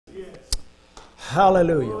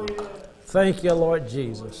Hallelujah. Thank you, Lord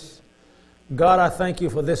Jesus. God, I thank you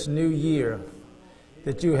for this new year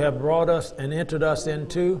that you have brought us and entered us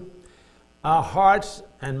into. Our hearts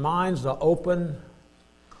and minds are open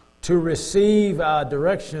to receive our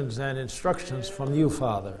directions and instructions from you,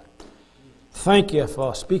 Father. Thank you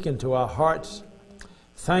for speaking to our hearts.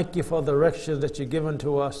 Thank you for the directions that you've given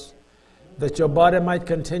to us, that your body might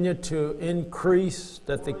continue to increase,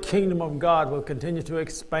 that the kingdom of God will continue to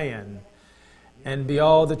expand and be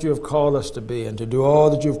all that you have called us to be and to do all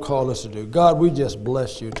that you've called us to do. God, we just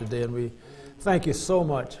bless you today, and we thank you so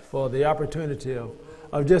much for the opportunity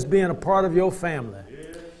of just being a part of your family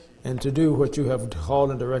and to do what you have called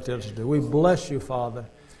and directed us to do. We bless you, Father,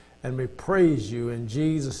 and we praise you in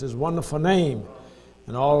Jesus' wonderful name.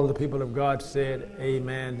 And all of the people of God said,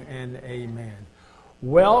 amen and amen.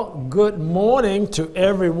 Well, good morning to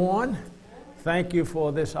everyone. Thank you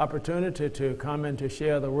for this opportunity to come and to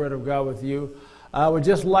share the Word of God with you. I would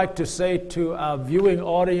just like to say to our viewing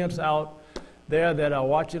audience out there that are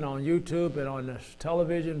watching on YouTube and on the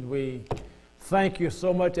television, we thank you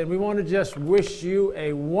so much, and we want to just wish you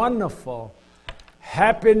a wonderful,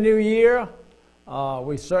 happy new year.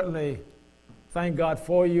 We certainly thank God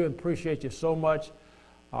for you and appreciate you so much.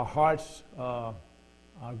 Our hearts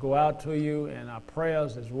go out to you, and our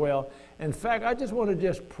prayers as well. In fact, I just want to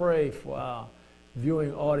just pray for our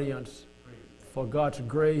viewing audience for God's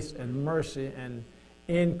grace and mercy and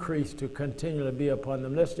increase to continually be upon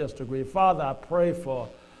them. Let's just agree. Father, I pray for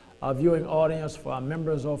our viewing audience, for our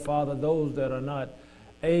members, oh Father, those that are not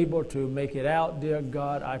able to make it out, dear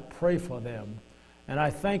God, I pray for them. And I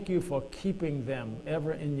thank you for keeping them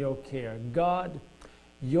ever in your care. God,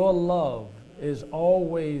 your love is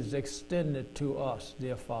always extended to us,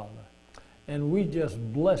 dear Father. And we just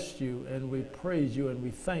bless you and we praise you and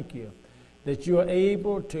we thank you that you are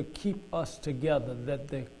able to keep us together, that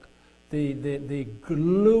the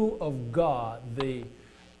glue of God, the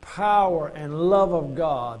power and love of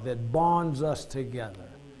God that bonds us together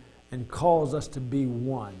and calls us to be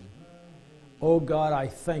one. Oh God, I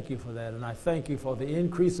thank you for that, and I thank you for the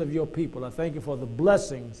increase of your people. I thank you for the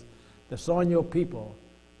blessings that's on your people,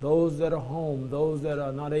 those that are home, those that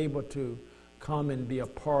are not able to come and be a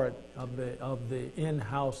part of the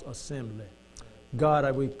in-house assembly.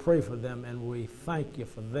 God, we pray for them, and we thank you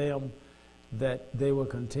for them, that they will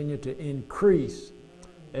continue to increase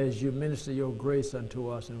as you minister your grace unto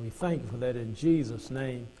us. And we thank you for that in Jesus'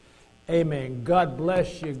 name. Amen. God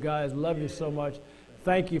bless you guys. Love you so much.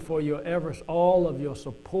 Thank you for your efforts, all of your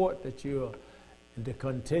support that and the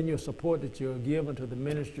continued support that you're giving to the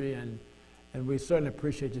ministry. And we certainly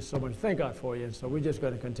appreciate you so much. Thank God for you. And so we're just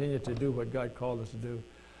going to continue to do what God called us to do.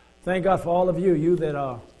 Thank God for all of you that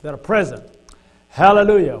are present.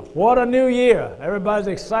 Hallelujah. What a new year. Everybody's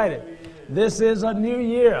excited. This is a new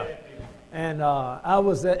year. And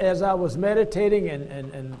as I was meditating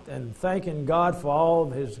and thanking God for all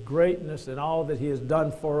of his greatness and all that he has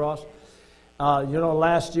done for us.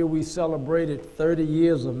 Last year we celebrated 30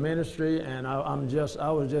 years of ministry, and I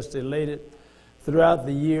was just elated throughout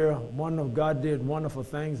the year. God did wonderful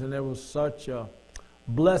things, and there was such a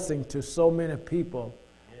blessing to so many people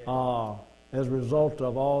as a result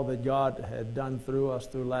of all that God had done through us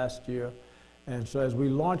through last year. And so as we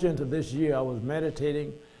launch into this year, I was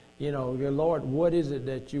meditating, Lord, what is it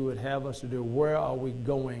that you would have us to do? Where are we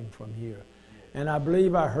going from here? And I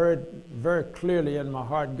believe I heard very clearly in my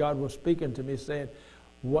heart, God was speaking to me saying,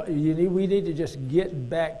 we need to just get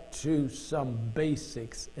back to some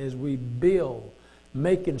basics as we build,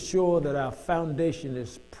 making sure that our foundation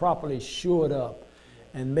is properly shored up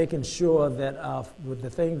and making sure that the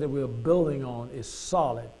thing that we're building on is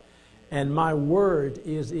solid. And my word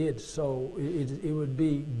is it. So it would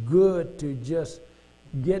be good to just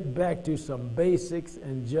get back to some basics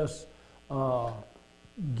and just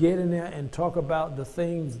get in there and talk about the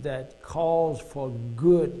things that calls for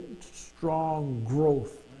good, strong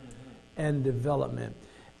growth and development.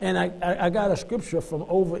 And I got a scripture from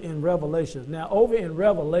over in Revelation. Now, over in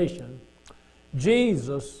Revelation,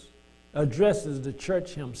 Jesus addresses the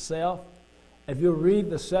church himself. If you read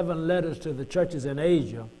the 7 letters to the churches in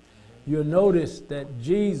Asia, you'll notice that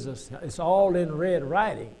Jesus, it's all in red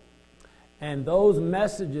writing. And those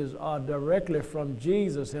messages are directly from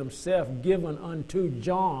Jesus himself given unto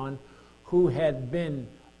John, who had been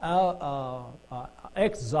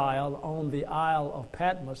exiled on the Isle of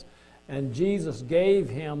Patmos. And Jesus gave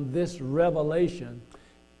him this revelation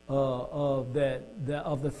of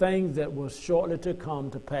the things that was shortly to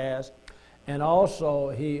come to pass. And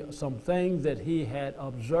also some things that he had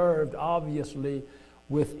observed, obviously,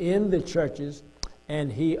 within the churches,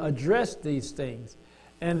 and he addressed these things.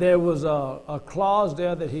 And there was a clause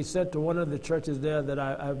there that he said to one of the churches there that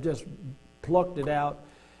I've just plucked it out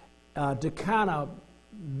to kind of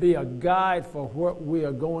be a guide for what we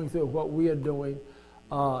are going through, what we are doing.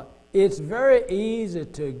 It's very easy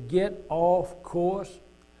to get off course,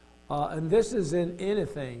 and this is in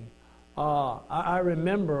anything. I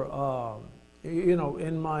remember,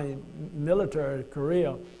 in my military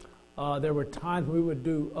career, there were times we would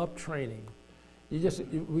do up training.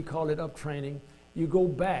 We call it up training. You go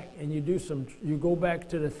back and you go back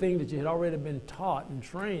to the thing that you had already been taught and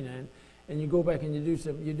trained in, and you go back and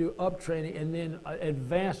you do up training and then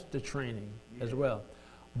advance the training as well.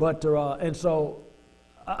 But and so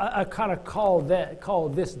I kind of call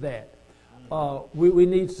this that. We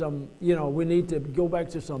need some, we need to go back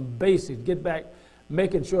to some basics, get back,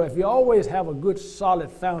 making sure if you always have a good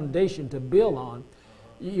solid foundation to build on,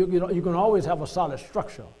 you can always have a solid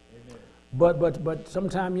structure. But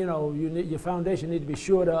sometimes, your foundation need to be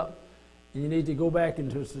shored up. You need to go back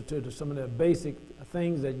into to some of the basic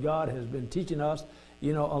things that God has been teaching us,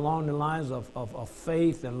 along the lines of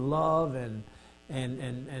faith and love and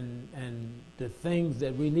the things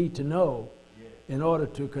that we need to know in order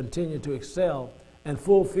to continue to excel and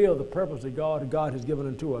fulfill the purpose that God has given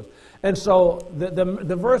unto us. And so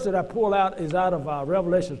the verse that I pull out is out of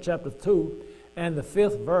Revelation chapter 2 and the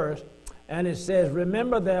 5th verse. And it says,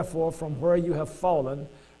 remember therefore from where you have fallen,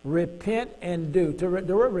 repent and do.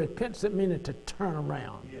 The word repent meaning to turn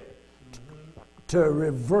around, to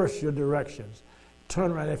reverse your directions.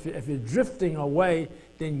 Turn around. If you're drifting away,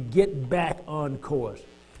 then get back on course.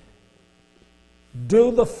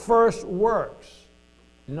 Do the first works.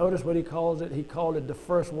 Notice what he calls it. He called it the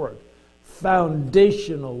first work.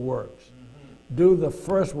 Foundational works. Do the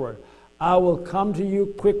first work. I will come to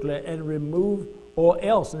you quickly and remove or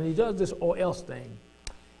else. And he does this or else thing.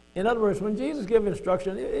 In other words, when Jesus gives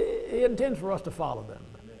instruction, he intends for us to follow them.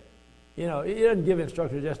 He doesn't give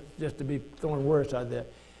instruction just to be throwing words out there.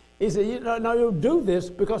 He said, you do this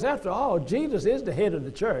because after all, Jesus is the head of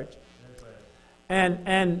the church.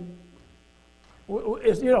 And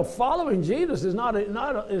it's, following Jesus is not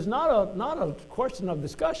a question of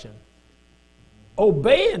discussion.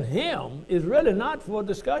 Obeying him is really not for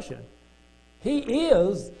discussion. He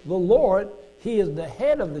is the Lord. He is the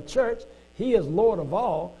head of the church. He is Lord of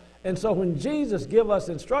all. And so when Jesus gives us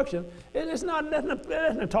instruction, it's not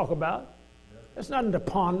nothing to talk about. It's nothing to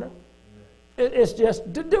ponder. It's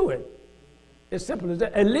just to do it. It's simple as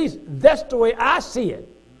that. At least that's the way I see it.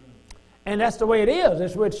 And that's the way it is.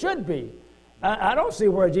 That's where it should be. I don't see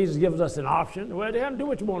where Jesus gives us an option. Well, then do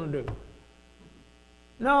what you want to do.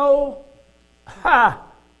 No. I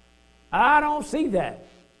don't see that.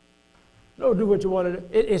 No, do what you want to do.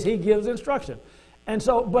 It's he gives instruction. And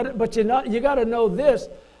so, but you got to know this.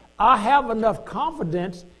 I have enough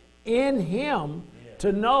confidence in him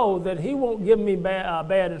to know that he won't give me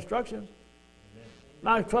bad instructions.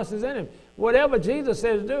 My trust is in him. Whatever Jesus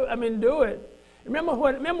says do, do it. Remember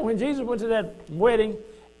when Jesus went to that wedding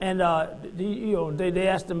and they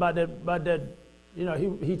asked him about that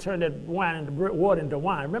he turned that wine into water into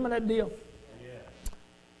wine. Remember that deal? Yeah.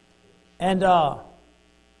 And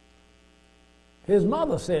his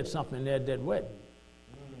mother said something at that wedding.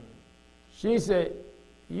 She said,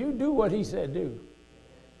 you do what he said do.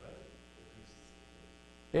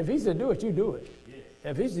 If he said do it, you do it.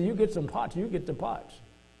 If he said you get some pots, you get the pots.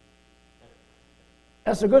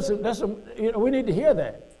 We need to hear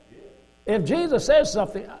that. If Jesus says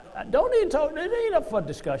something, don't even talk, it ain't up for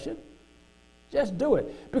discussion. Just do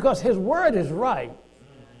it. Because his word is right.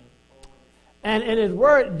 And in his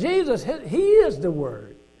word, Jesus, he is the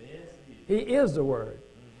word. He is the word.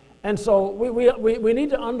 And so we need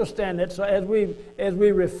to understand that. So as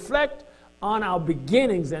we reflect on our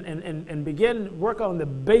beginnings and begin work on the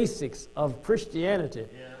basics of Christianity,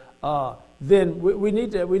 then we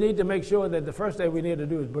need to make sure that the first thing we need to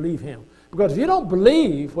do is believe him. Because if you don't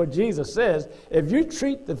believe what Jesus says, if you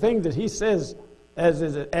treat the thing that he says as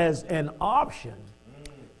an option,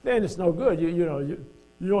 then it's no good.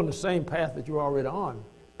 You're on the same path that you're already on,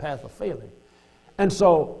 path of failing. And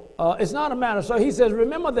so it's not a matter. So he says,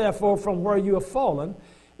 remember therefore from where you have fallen.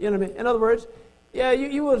 You know what I mean? In other words,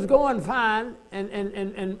 you was going fine,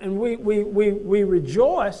 and we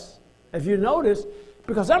rejoice, if you notice,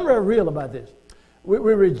 because I'm very real about this. We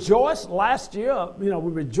rejoiced last year, we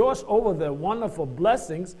rejoiced over the wonderful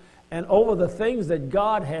blessings and over the things that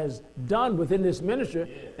God has done within this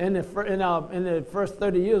ministry in the first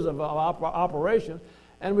 30 years of our operation.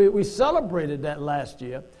 And we celebrated that last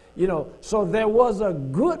year. So there was a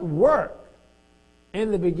good work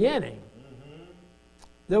in the beginning.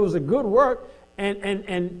 There was a good work,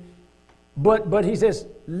 But he says,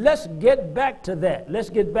 let's get back to that. Let's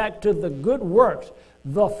get back to the good works,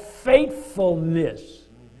 the faithfulness.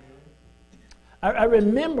 I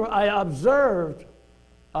remember I observed it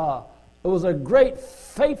was a great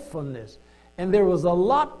faithfulness, and there was a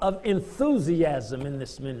lot of enthusiasm in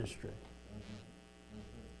this ministry.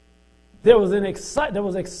 There was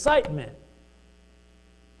excitement.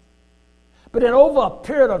 But then over a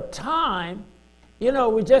period of time,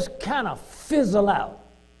 we just kind of fizzle out.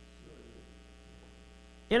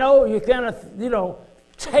 You kind of,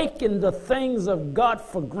 taking the things of God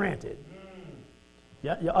for granted.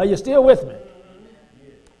 Yeah, are you still with me?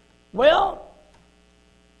 Well,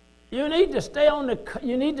 you need to stay on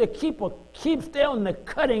stay on the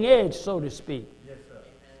cutting edge, so to speak. Yes,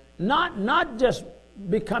 sir. Not just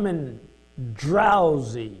becoming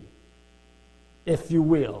drowsy, if you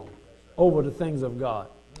will, over the things of God.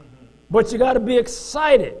 But you got to be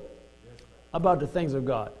excited about the things of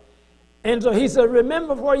God. And so he said,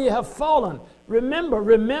 remember where you have fallen. Remember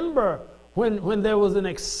when there was an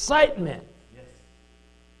excitement. Yes.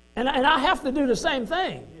 And I have to do the same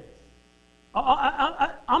thing. Yes.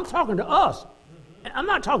 I'm talking to us. Mm-hmm. I'm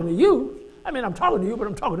not talking to you. I mean, I'm talking to you, but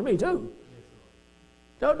I'm talking to me too.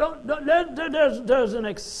 Yes, there's an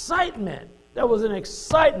excitement. There was an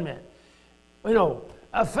excitement.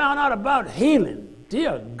 I found out about healing.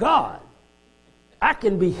 Dear God, I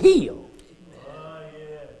can be healed.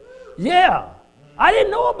 Yeah, I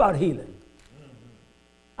didn't know about healing.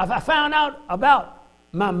 I found out about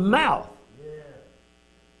my mouth.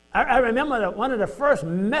 I remember that one of the first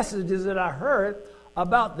messages that I heard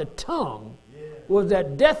about the tongue was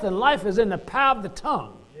that death and life is in the power of the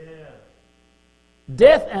tongue.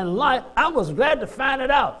 Death and life, I was glad to find it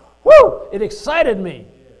out. Woo! It excited me.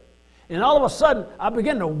 And all of a sudden, I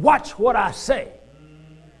began to watch what I say.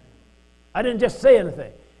 I didn't just say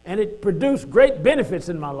anything. And it produced great benefits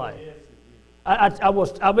in my life. I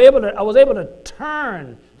was able to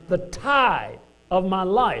turn the tide of my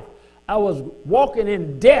life. I was walking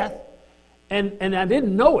in death, and I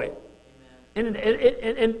didn't know it.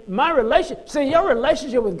 And my your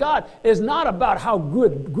relationship with God is not about how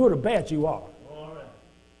good or bad you are.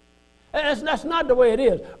 That's not the way it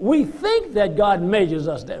is. We think that God measures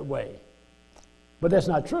us that way, but that's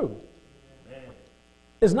not true.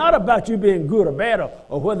 It's not about you being good or bad,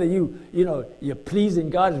 or whether you're pleasing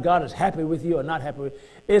God, if God is happy with you or not happy with you.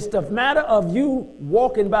 It's the matter of you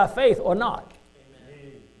walking by faith or not.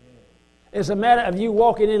 Amen. It's a matter of you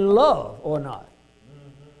walking in love or not.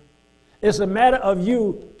 Mm-hmm. It's a matter of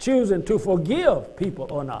you choosing to forgive people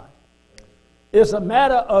or not. It's a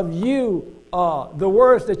matter of you, the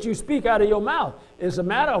words that you speak out of your mouth. It's a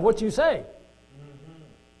matter of what you say. Mm-hmm.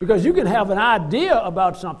 Because you can have an idea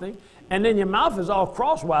about something, and then your mouth is all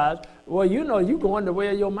crosswise. Well, you're going the way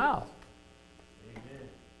of your mouth. Amen.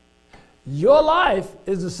 Your life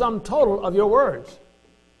is the sum total of your words.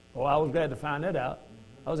 Oh, I was glad to find that out.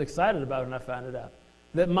 Mm-hmm. I was excited about it when I found it out.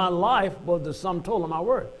 That my life was the sum total of my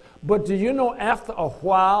words. But do you know after a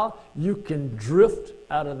while you can drift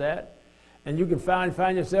out of that? And you can find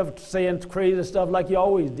yourself saying crazy stuff like you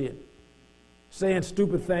always did. Saying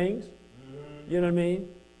stupid things. Mm-hmm. You know what I mean?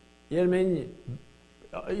 You know what I mean?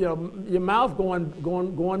 Your mouth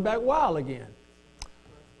going back wild again.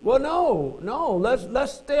 Well, no.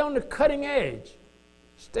 Let's stay on the cutting edge.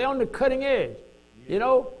 Stay on the cutting edge. We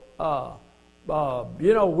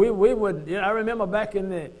would. I remember back in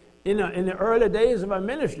the early days of our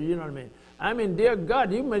ministry. You know what I mean? I mean, dear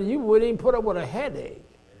God, you wouldn't even put up with a headache.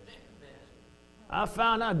 I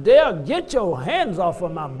found out, devil, get your hands off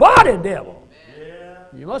of my body, devil. Yeah.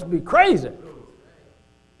 You must be crazy.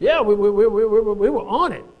 Yeah, we were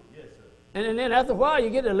on it. Yes, sir. And then after a while, you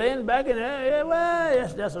get to laying back and,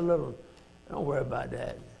 that's a little, don't worry about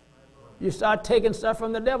that. You start taking stuff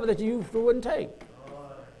from the devil that you usually wouldn't take.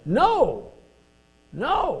 No,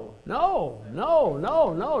 don't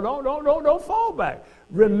fall back.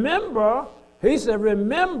 Remember, he said,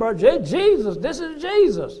 remember, Jesus, this is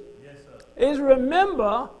Jesus. Yes, sir. Is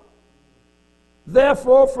remember,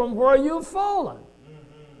 therefore, from where you've fallen.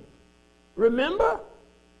 Mm-hmm. Remember?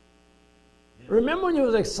 Remember when you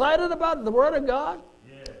was excited about the Word of God?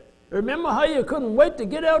 Yes. Remember how you couldn't wait to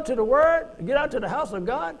get out to the Word, get out to the house of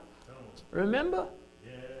God? Remember?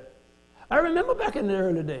 Yeah. I remember back in the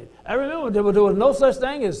early days. I remember there was no such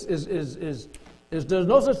thing as there's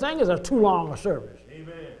no such thing as a too long a service.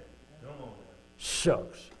 Amen. Come on.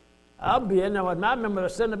 Shucks. I'll be in there. I remember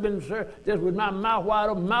sitting up in the church just with my mouth wide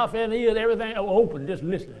open, mouth and ears, everything open, just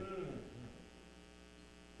listening.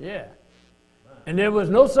 Yeah. And there was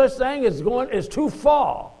no such thing as it's too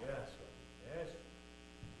far. Yes.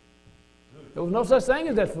 There was no such thing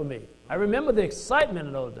as that for me. I remember the excitement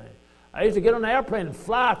of those things. I used to get on the airplane and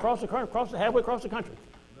fly halfway across the country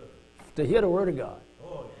to hear the Word of God.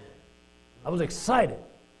 I was excited.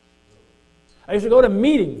 I used to go to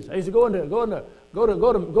meetings. I used to go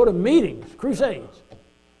to meetings, crusades.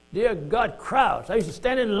 Dear God, crowds. I used to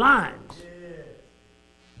stand in lines.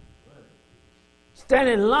 Stand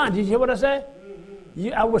in line. Did you hear what I said?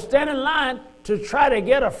 I would stand in line to try to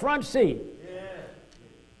get a front seat.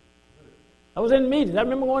 I was in meetings. I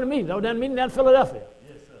remember going to meetings. I was in a meeting down in Philadelphia.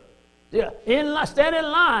 Yeah, stand in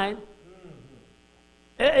line.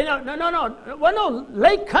 No. Well, no,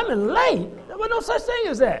 late coming late. There was no such thing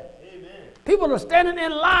as that. Amen. People are standing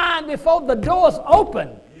in line before the doors open.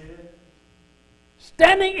 Yeah.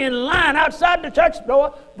 Standing in line outside the church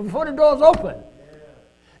door before the doors open. Yeah.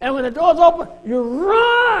 And when the doors open, you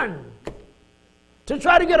run to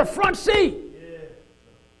try to get a front seat.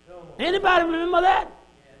 Yeah. Anybody remember that? Yeah.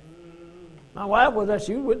 My wife was that.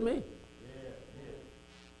 She was with me. Yeah.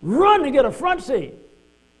 Run to get a front seat.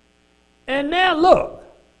 And now look.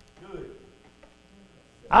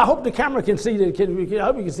 I hope the camera can see. I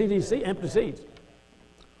hope you can see these empty seats.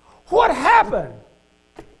 What happened?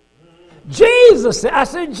 Jesus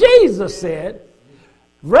said,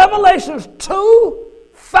 Revelations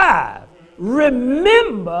 2:5.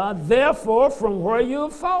 Remember, therefore, from where you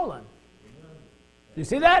have fallen. You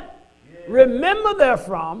see that? Remember,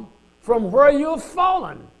 therefrom, from where you have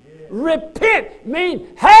fallen. Repent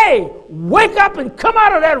means, hey, wake up and come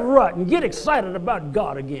out of that rut and get excited about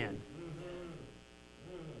God again.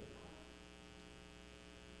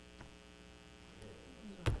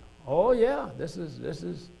 Oh yeah, this is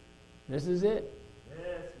it.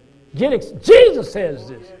 Jesus says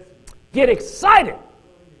this. Get excited.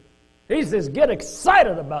 He says, get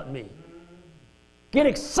excited about me. Get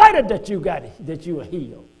excited that you are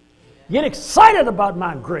healed. Get excited about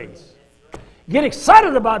my grace. Get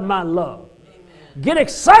excited about my love. Get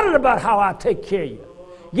excited about how I take care of you.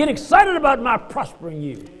 Get excited about my prospering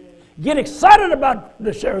you. Get excited about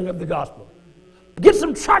the sharing of the gospel. Get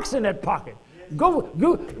some tracts in that pocket.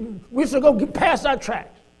 We should go pass our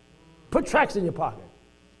tracts. Put tracts in your pocket.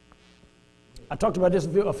 I talked about this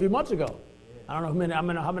a few months ago. I don't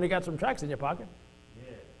know how many got some tracts in your pocket.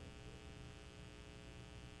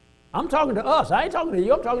 I'm talking to us. I ain't talking to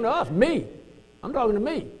you. I'm talking to us. Me. I'm talking to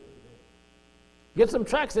me. Get some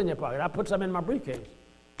tracts in your pocket. I put some in my briefcase.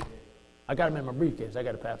 I got them in my briefcase. I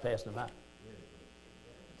got to pass them out.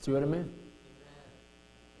 See what I mean?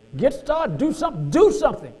 Get started. Do something. Do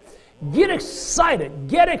something. Get excited.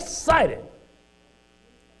 Get excited.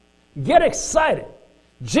 Get excited.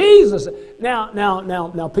 Jesus.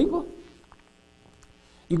 Now, people,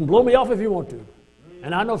 you can blow me off if you want to.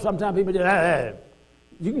 And I know sometimes people just, hey.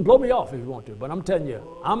 You can blow me off if you want to, but I'm telling you,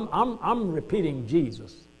 I'm repeating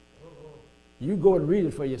Jesus. You go and read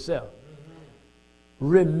it for yourself.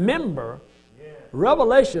 Remember,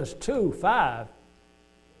 Revelations 2:5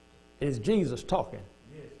 is Jesus talking.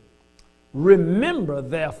 Remember,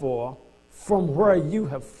 therefore, from where you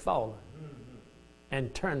have fallen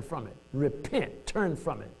and turn from it. Repent, turn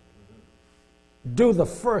from it. Do the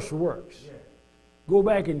first works. Go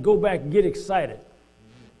back and get excited.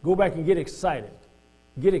 Go back and get excited.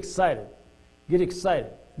 Get excited. Get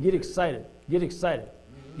excited. Get excited. Get excited.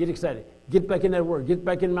 Get excited. Get back in that word. Get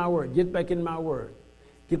back in my word. Get back in my word.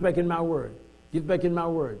 Get back in my word. Get back in my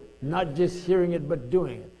word. Not just hearing it, but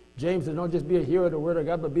doing it. James said, don't just be a hearer of the word of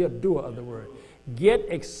God, but be a doer of the word. Get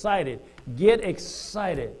excited. Get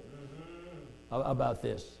excited about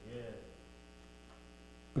this.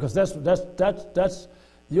 Because there's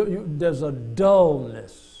a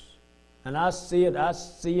dullness. And I see it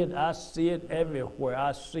everywhere.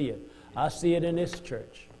 I see it. I see it in this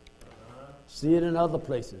church. See it in other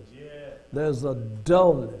places. There's a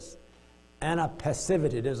dullness and a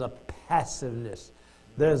passivity. There's a passiveness.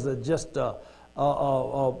 There's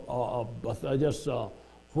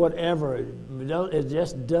whatever. It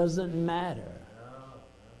just doesn't matter.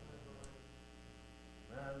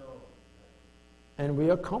 And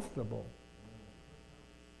we are comfortable.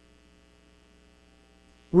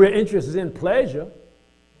 We're interested in pleasure.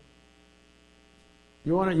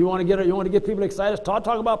 You want to get people excited? Talk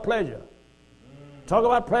about pleasure. Talk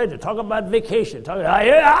about pleasure. Talk about vacation. Talk about,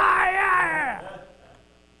 yeah.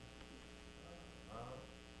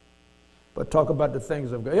 But talk about the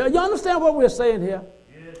things of God. You understand what we're saying here?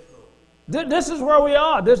 Yes, this is where we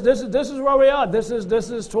are. This is where we are. This is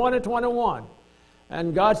 2021.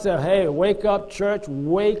 And God said, hey, wake up, church.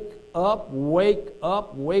 Wake up, wake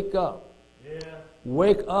up, wake up. Yeah.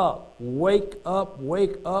 Wake up, wake up,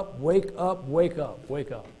 wake up, wake up, wake up,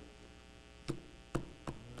 wake up.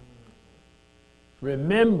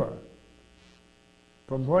 Remember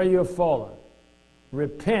from where you've fallen.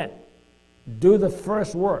 Repent, do the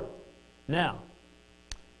first work. Now,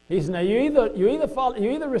 he said, now you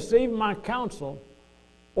either receive my counsel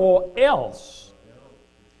or else.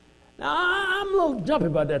 Now, I'm a little jumpy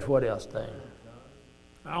about that what else thing.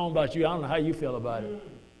 I don't know about you. I don't know how you feel about it.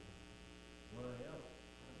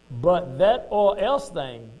 But that or else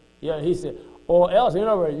thing, yeah, he said, or else, you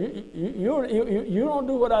know, you don't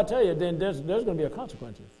do what I tell you, then there's going to be a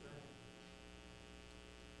consequences.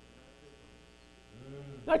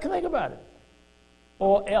 Now, think about it.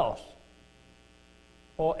 Or else.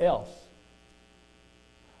 Or else.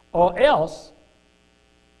 Or else,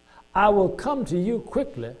 I will come to you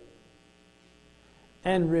quickly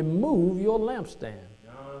and remove your lampstand.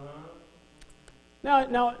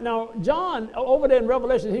 Now, John, over there in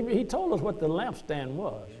Revelation, he told us what the lampstand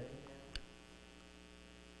was.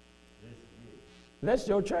 That's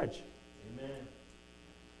your church. Amen.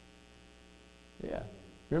 Yeah.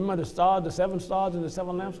 Remember the stars, the 7 stars and the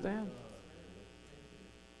 7 lampstands?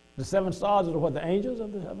 The 7 stars are what, the angels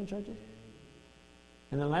of the 7 churches?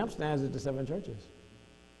 And the lampstands is the 7 churches.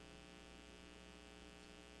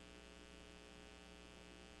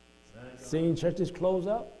 Seeing churches close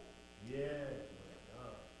up? Yeah.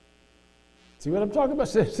 See what I'm talking about?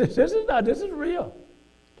 This is real.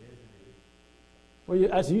 Well,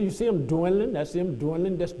 you see them dwindling. That's them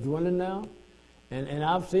dwindling. That's dwindling now. And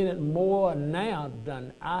I've seen it more now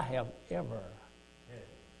than I have ever.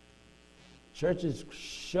 Churches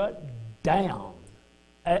shut down.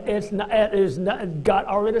 It's not. God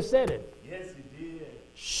already said it. Yes, He did.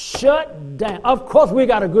 Shut down. Of course, we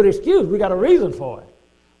got a good excuse. We got a reason for it.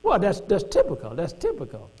 Well, that's typical. That's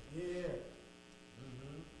typical. Yeah.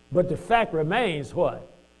 Mm-hmm. But the fact remains what?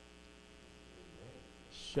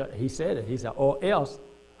 He said it. He said, or else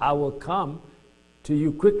I will come to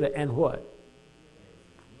you quickly and what?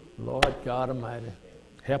 Lord God Almighty,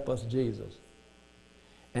 help us, Jesus.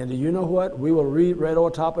 And do you know what? We will read right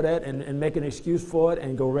on top of that and make an excuse for it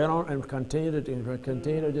and go right on and continue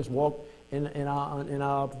to just walk in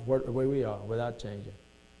our way we are without changing.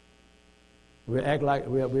 We'll act like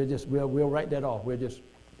we'll write that off. We'll just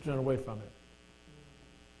turn away from it.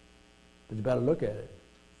 But you better look at it.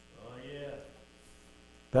 Oh yeah.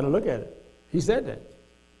 Better look at it. He said that.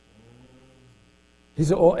 He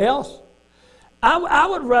said, or else, I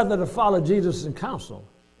would rather to follow Jesus in counsel.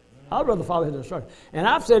 I would rather follow his instructions. And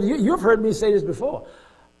I've said, you've heard me say this before.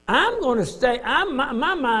 I'm going to stay.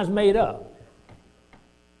 My mind's made up.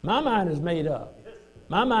 My mind is made up.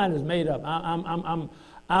 My mind is made up. I'm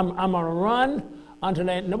going to run until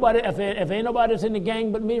if ain't nobody that's in the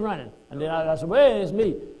gang but me running. And then I said, well, it's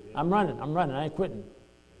me. I'm running. I ain't quitting.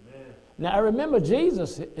 Amen. Now, I remember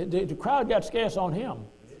Jesus, the crowd got scarce on him.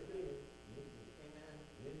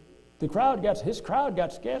 His crowd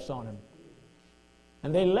got scarce on him.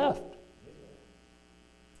 And they left.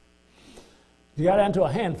 He got into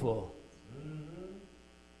a handful.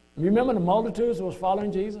 You remember the multitudes who was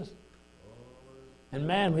following Jesus? And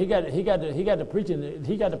man, he got to preaching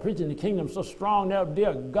the kingdom so strong now,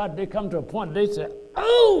 dear God, they come to a point they said,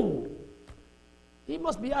 oh, he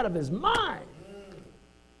must be out of his mind.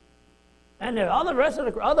 And the rest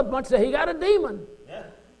of the other bunch said he got a demon. Yeah.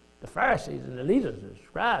 The Pharisees and the leaders, the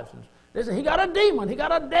scribes, they said he got a demon, he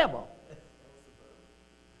got a devil.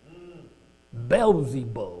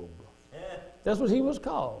 Beelzebub. Yeah. That's what he was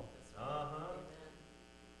called. Uh-huh.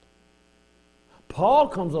 Paul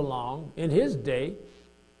comes along in his day.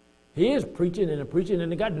 He is preaching,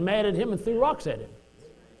 and they got mad at him and threw rocks at him.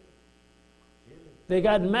 They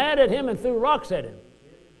got mad at him and threw rocks at him.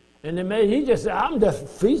 And he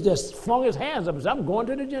just flung his hands up and said, I'm going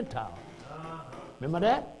to the Gentiles. Remember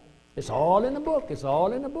that? It's all in the book. It's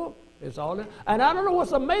all in the book. It's all in. And I don't know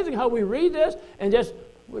what's amazing how we read this and just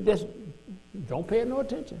don't pay no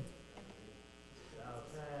attention.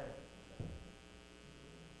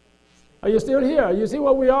 Are you still here? You see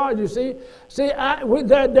where we are? You see?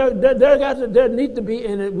 There needs to be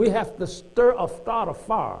in it. We have to start a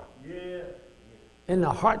fire in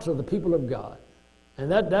the hearts of the people of God,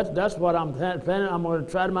 and that's what I'm planning. I'm going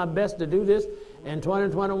to try my best to do this in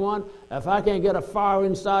 2021. If I can't get a fire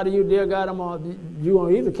inside of you, dear God, you're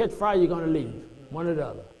going to either catch fire, or you're going to leave, one or the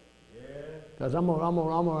other. Because I'm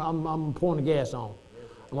pouring the gas on.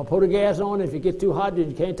 I'm going to put the gas on. If it gets too hot,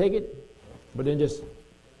 you can't take it. But then just,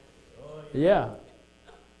 yeah.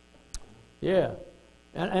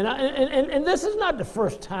 And this is not the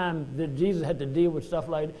first time that Jesus had to deal with stuff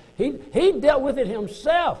like that. He dealt with it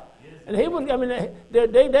himself. And he was,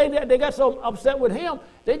 they got so upset with him,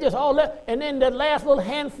 they just all left. And then that last little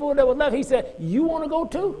handful that was left, he said, you want to go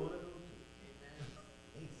too?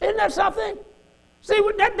 Isn't that something? See,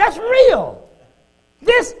 that's real.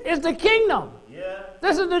 This is the kingdom. Yeah.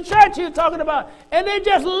 This is the church he's talking about. And they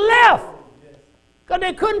just left because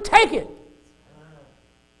they couldn't take it.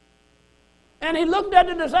 And he looked at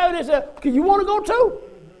the disciples and said, "Okay, you want to go too?"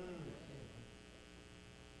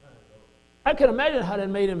 I can imagine how that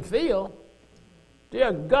made him feel.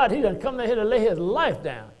 Dear God, he done come here to lay his life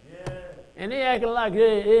down. Yeah. And they acting like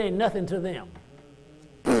it ain't nothing to them.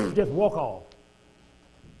 Just walk off.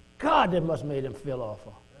 God, that must have made him feel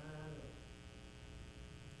awful.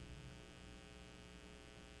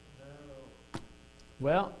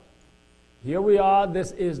 Well, here we are.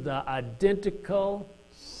 This is the identical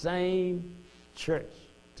same church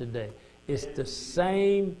today. It's the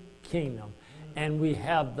same kingdom. And we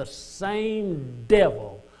have the same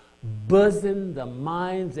devil buzzing the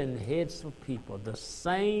minds and heads of people. The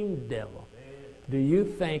same devil. Do you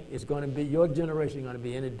think it's going to be, your generation going to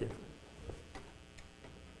be any different?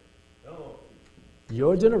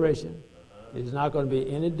 Your generation is not going to be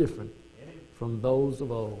any different from those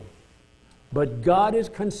of old. But God is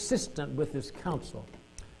consistent with his counsel.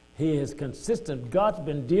 He is consistent. God's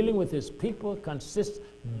been dealing with his people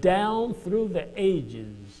down through the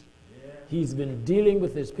ages. He's been dealing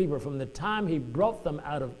with his people from the time he brought them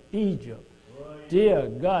out of Egypt. Dear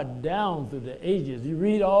God, down through the ages. You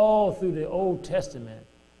read all through the Old Testament,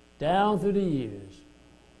 down through the years,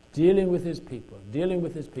 dealing with his people, dealing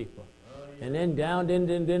with his people. And then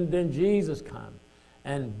then Jesus comes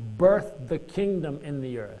and birthed the kingdom in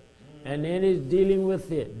the earth. And then he's dealing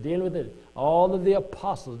with it. All of the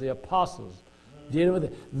apostles, dealing with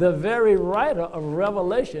it. The very writer of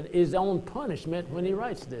Revelation is on punishment when he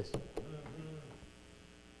writes this.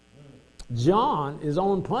 John is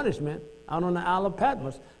on punishment out on the Isle of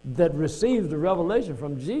Patmos that receives the revelation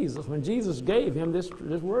from Jesus when Jesus gave him this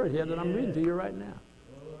word here that I'm reading to you right now.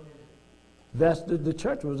 That's the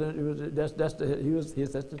church that's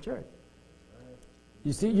the church.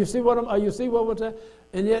 You see what was that?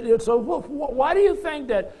 And yet, so why do you think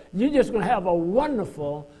that you're just going to have a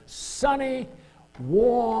wonderful, sunny,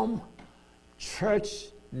 warm church,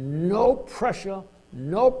 no pressure,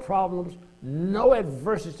 no problems, no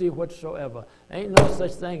adversity whatsoever? Ain't no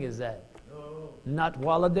such thing as that. No. Not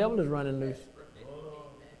while the devil is running loose.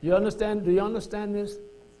 You understand? Do you understand this?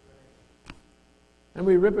 And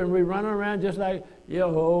we running around just like,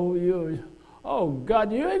 oh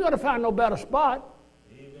God, you ain't going to find no better spot.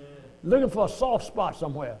 Looking for a soft spot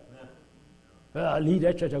somewhere. I'll leave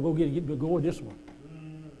that church. I'll go go this one.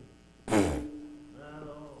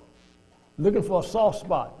 Looking for a soft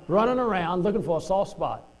spot. Running around looking for a soft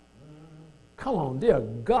spot. Come on, dear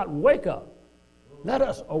God, wake up. Let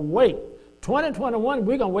us awake. 2021,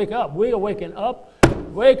 we're going to wake up. We are waking up.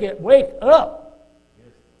 Wake up.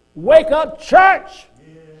 Wake up, church.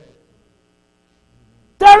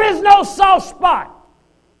 There is no soft spot.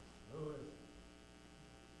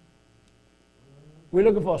 We're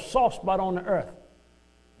looking for a soft spot on the earth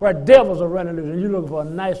where devils are running loose, and you're looking for a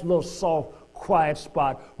nice little soft, quiet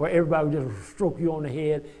spot where everybody will just stroke you on the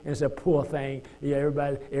head and say, "Poor thing." Yeah,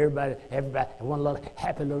 everybody, one little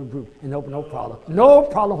happy little group, and no problem, no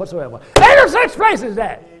problem whatsoever. Ain't no such place as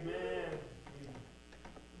that.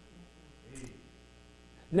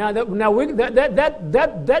 Now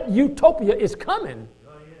that utopia is coming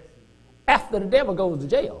after the devil goes to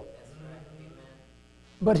jail,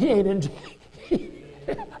 but he ain't in jail.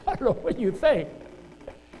 I don't know what you think.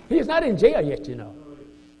 He is not in jail yet, you know.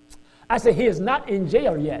 I said he is not in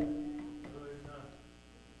jail yet.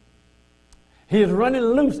 He is running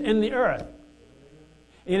loose in the earth.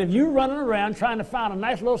 And if you're running around trying to find a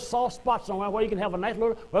nice little soft spot somewhere where you can have a nice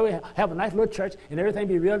little church and everything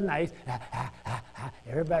be real nice,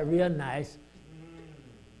 everybody real nice,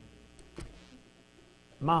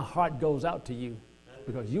 my heart goes out to you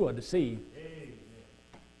because you are deceived.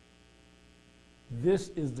 This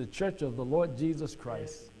is the church of the Lord Jesus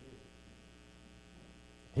Christ.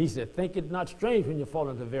 He said, "Think it not strange when you fall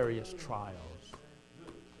into various trials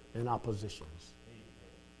and oppositions."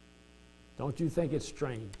 Don't you think it's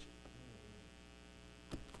strange?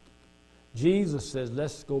 Jesus says,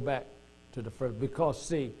 let's go back to the first, because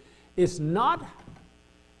see, it's not,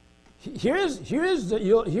 here's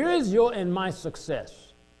your and my success.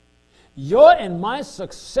 Your and my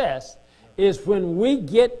success is when we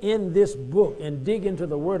get in this book and dig into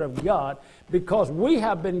the Word of God, because we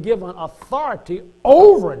have been given authority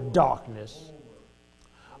over darkness.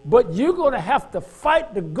 But you're going to have to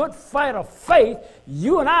fight the good fight of faith.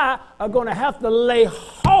 You and I are going to have to lay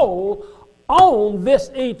hold on this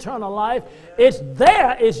eternal life. It's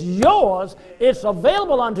there, it's yours, it's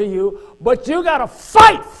available unto you, but you got to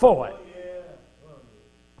fight for it.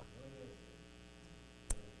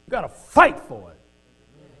 You got to fight for it.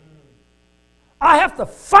 I have to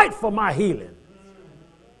fight for my healing.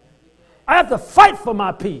 I have to fight for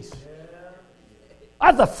my peace. I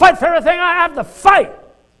have to fight for everything. I have to fight.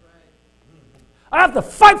 I have to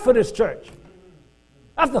fight for this church.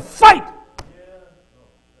 I have to fight.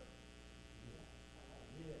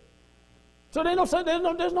 So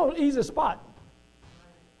there's no easy spot.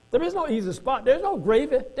 There is no easy spot. There's no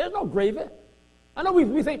gravy. There's no gravy. I know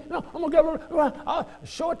we think, no, I'm going to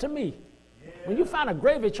show it to me. When you find a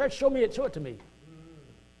gravy church, show it to me.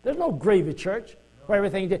 There's no gravy church where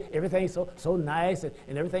everything's so nice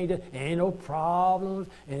and everything just ain't no problems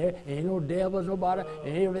and there ain't no devils, nobody,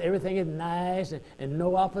 and everything is nice and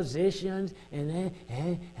no oppositions and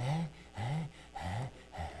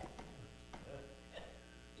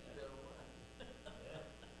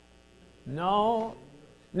no.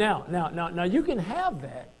 Now you can have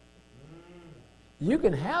that. You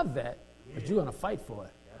can have that, but you're going to fight for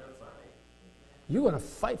it. You're going to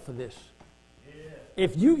fight for this.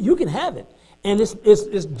 If you can have it. And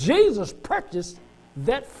it's Jesus purchased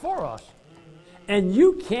that for us. And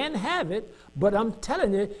you can have it, but I'm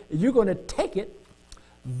telling you, you're going to take it.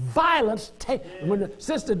 Violence,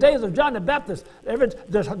 since the days of John the Baptist,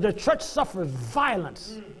 the church suffers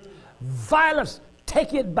violence. Violence,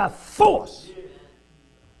 take it by force.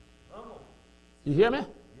 You hear me?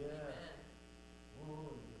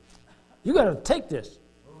 You got to take this.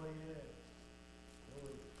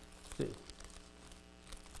 See.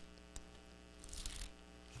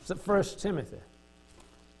 It's 1 Timothy.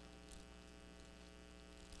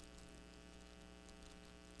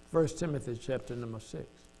 First Timothy chapter number 6.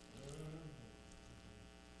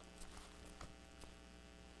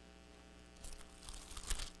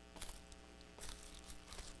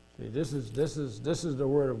 See, this is the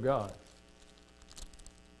word of God.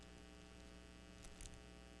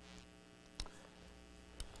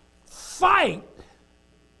 Fight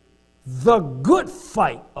the good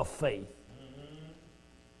fight of faith.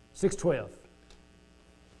 6:12.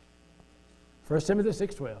 1 Timothy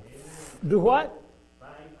 6:12. Do what?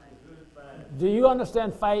 Do you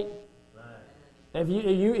understand fight? If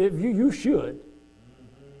you should.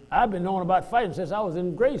 I've been knowing about fighting since I was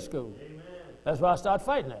in grade school. That's why I started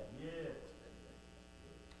fighting that.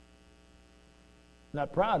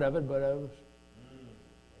 Not proud of it, but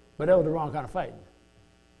that was the wrong kind of fighting.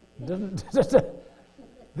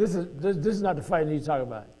 This is not the fighting he's talking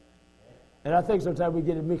about. And I think sometimes we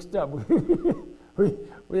get it mixed up. We're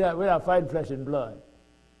not fighting flesh and blood.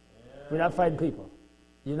 We're not fighting people.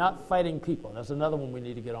 You're not fighting people. That's another one we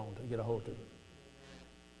need to get on to, get a hold to.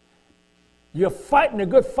 You're fighting a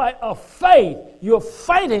good fight of faith. You're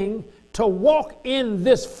fighting to walk in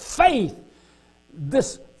this faith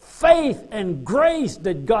and grace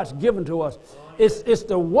that God's given to us. It's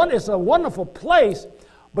a wonderful place,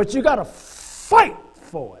 but you got to fight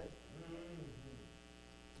for it.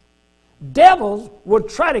 Devils will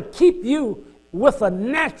try to keep you with a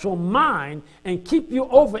natural mind and keep you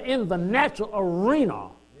over in the natural arena.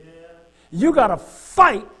 You got to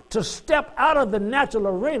fight to step out of the natural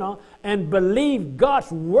arena and believe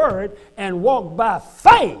God's word and walk by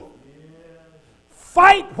faith.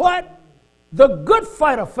 Fight what? The good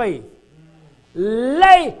fight of faith.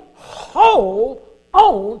 Lay hold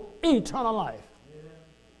on eternal life.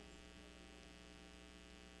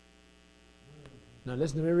 Now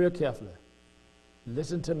listen to me real carefully.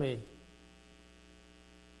 Listen to me.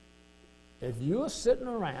 If you're sitting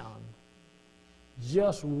around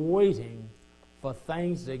just waiting for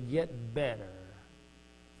things to get better,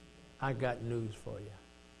 I got news for you.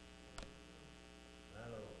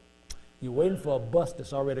 You're waiting for a bus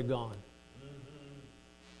that's already gone.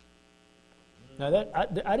 Now that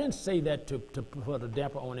I didn't say that to put a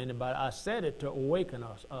damper on anybody. I said it to awaken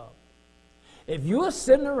us up. If you're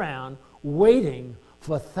sitting around waiting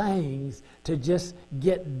for things to just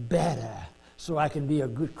get better so I can be a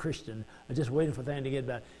good Christian, or just waiting for things to get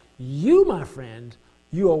better, you, my friend,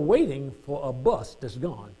 you are waiting for a bus that's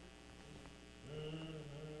gone.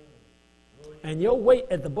 And your wait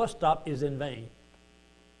at the bus stop is in vain.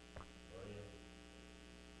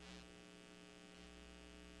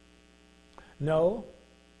 No.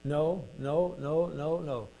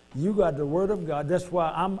 You got the word of God. That's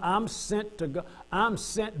why I'm sent to God. I'm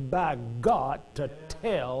sent by God to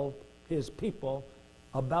tell his people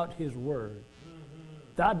about his word.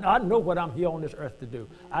 I know what I'm here on this earth to do.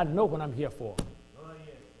 I know what I'm here for.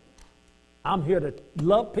 I'm here to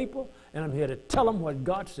love people, and I'm here to tell them what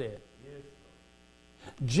God said.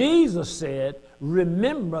 Jesus said,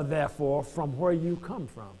 remember therefore from where you come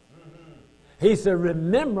from. He said,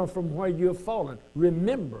 remember from where you have fallen.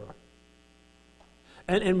 Remember.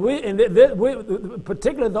 And we,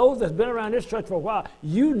 particularly those that's been around this church for a while,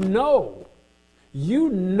 you know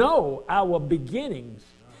our beginnings.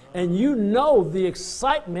 And you know the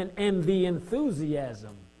excitement and the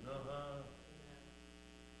enthusiasm.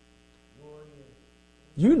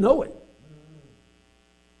 You know it.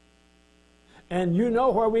 And you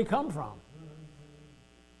know where we come from.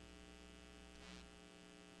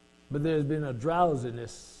 But there's been a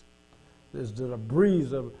drowsiness. There's been a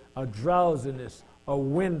breeze of a drowsiness, a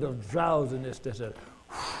wind of drowsiness that's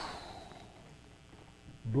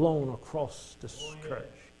blown across this church.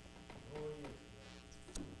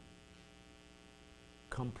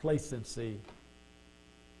 Complacency,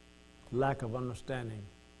 lack of understanding,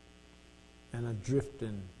 and a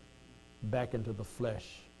drifting back into the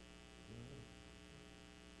flesh.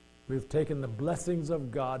 We've taken the blessings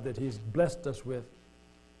of God that He's blessed us with,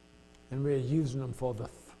 and we're using them for the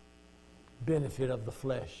benefit of the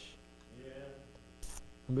flesh. Yeah.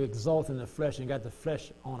 And we're exalting the flesh and got the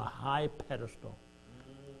flesh on a high pedestal.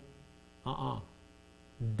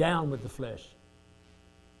 Down with the flesh.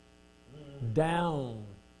 Down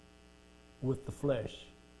with the flesh.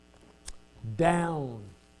 Down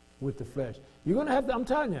with the flesh. You're going to have to, I'm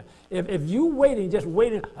telling you, if you just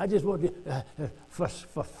waiting, I just want to, for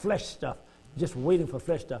flesh stuff, just waiting for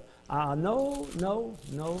flesh stuff. No. No.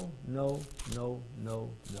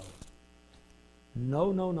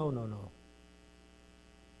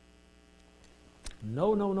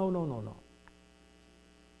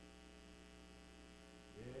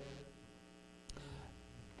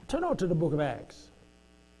 Turn over to the book of Acts.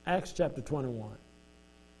 Acts chapter 21.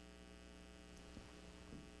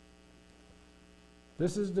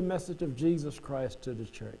 This is the message of Jesus Christ to the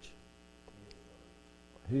church.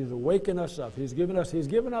 He's waking us up. He's given us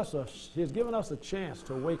a chance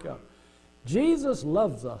to wake up. Jesus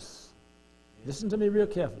loves us. Listen to me real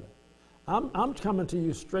carefully. I'm coming to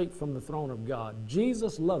you straight from the throne of God.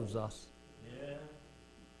 Jesus loves us. Yeah.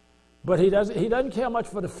 But he doesn't care much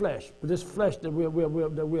for the flesh. But this flesh that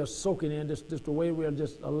we're soaking in, just the way we're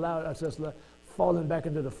just allowed us just falling back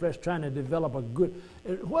into the flesh, trying to develop a good.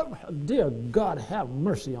 Dear God, have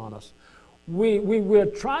mercy on us. We're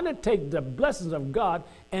trying to take the blessings of God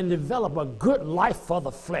and develop a good life for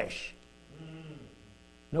the flesh.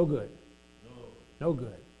 No good. No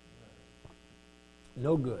good.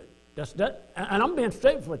 No good. That's that. And I'm being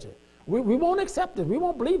straight with you. We won't accept it. We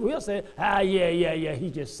won't believe it. We'll say, yeah,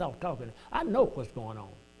 he's just soft-talking. I know what's going on.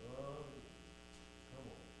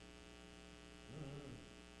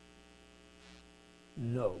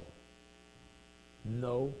 No.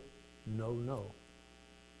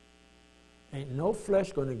 Ain't no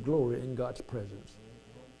flesh going to glory in God's presence.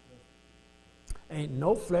 Ain't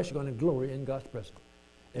no flesh going to glory in God's presence.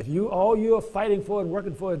 If all you're fighting for and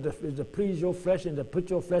working for is to please your flesh and to put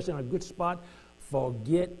your flesh in a good spot,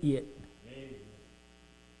 forget it.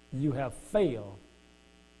 You have failed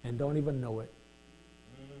and don't even know it.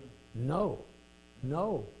 No.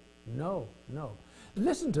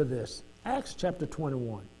 Listen to this. Acts chapter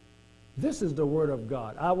 21. This is the word of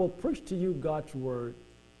God. I will preach to you God's word.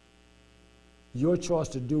 Your choice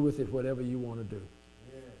to do with it whatever you want to do.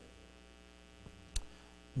 Yeah.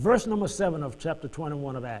 Verse number 7 of chapter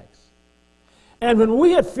 21 of Acts. And when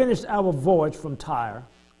we had finished our voyage from Tyre,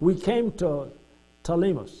 we came to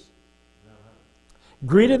Ptolemais,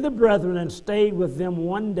 greeted the brethren, and stayed with them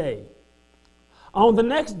one day. On the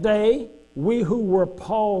next day, we who were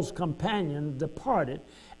Paul's companions departed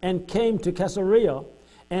and came to Caesarea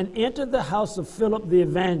and entered the house of Philip the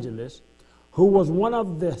evangelist, who was one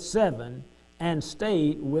of the 7, and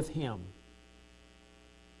stayed with him.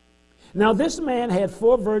 Now this man had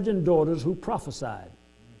 4 virgin daughters who prophesied.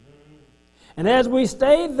 And as we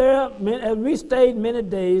stayed many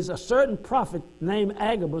days, a certain prophet named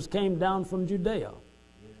Agabus came down from Judea.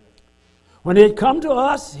 When he had come to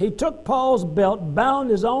us, he took Paul's belt, bound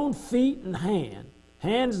his own feet and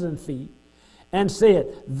hands and feet, and said,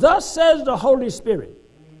 Thus says the Holy Spirit,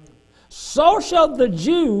 so shall the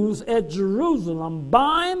Jews at Jerusalem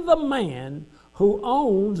bind the man who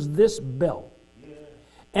owns this belt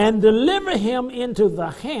and deliver him into the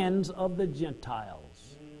hands of the Gentiles.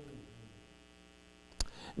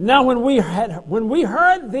 Now when we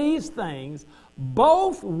heard these things,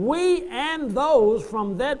 both we and those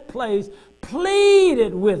from that place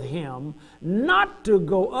pleaded with him not to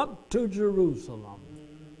go up to Jerusalem.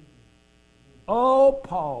 Oh,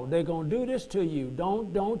 Paul, they're going to do this to you.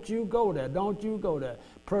 Don't you go there. Don't you go there.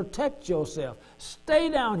 Protect yourself. Stay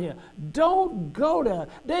down here. Don't go there.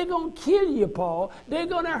 They're going to kill you, Paul. They're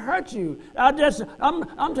going to hurt you. They're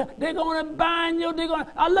going to bind you.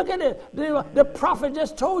 Look at it. The prophet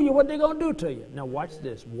just told you what they're going to do to you. Now watch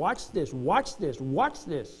this. Watch this. Watch this. Watch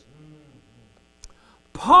this.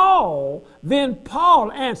 Paul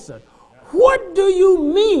answered, what do you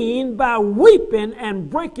mean by weeping and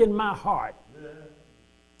breaking my heart?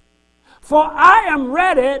 For I am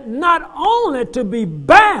ready not only to be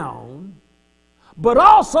bound, but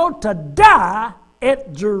also to die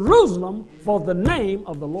at Jerusalem for the name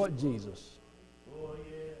of the Lord Jesus.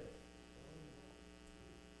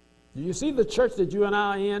 Do you see the church that you and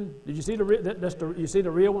I are in? Did you see you see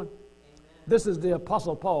the real one? This is the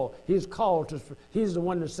Apostle Paul. He's called to. He's the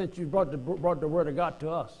one that sent you, brought the word of God to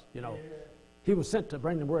us. You know, he was sent to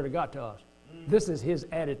bring the word of God to us. This is his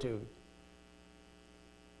attitude.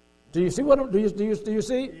 Do you see what? Do you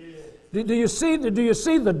see? Do you see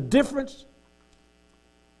the difference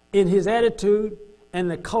in his attitude and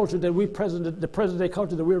the culture that the present day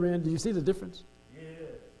culture that we're in? Do you see the difference?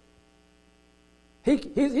 He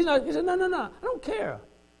said, no, I don't care.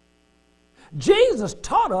 Jesus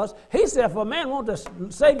taught us, he said, if a man wants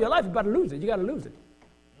to save your life, you got to lose it. You got to lose it.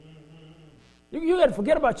 You got to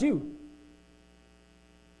forget about you.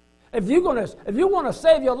 If you want to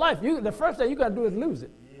save your life, the first thing you got to do is lose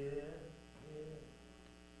it.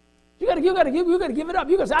 You got to give it up.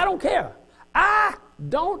 You got to say, I don't care. I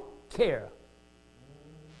don't care.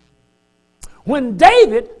 When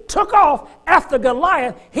David took off after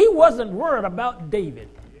Goliath, he wasn't worried about David.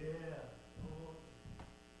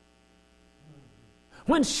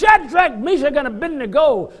 When Shadrach, Meshach, and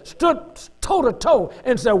Abednego stood toe to toe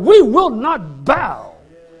and said, we will not bow,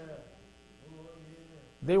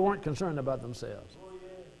 they weren't concerned about themselves.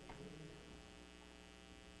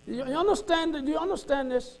 You understand? Do you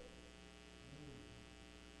understand this?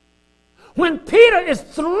 When Peter is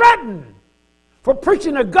threatened for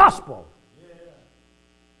preaching the gospel,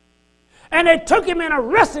 and they took him and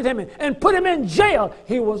arrested him and put him in jail,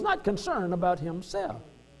 he was not concerned about himself.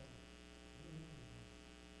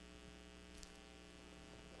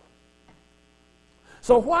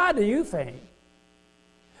 So why do you think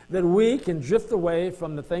that we can drift away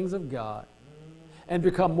from the things of God and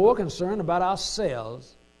become more concerned about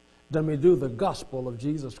ourselves than we do the gospel of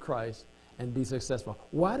Jesus Christ and be successful?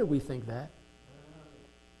 Why do we think that?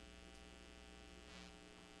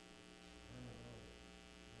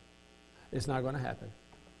 It's not going to happen.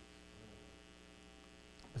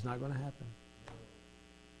 It's not going to happen.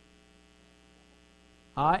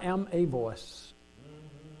 I am a voice,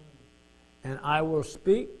 and I will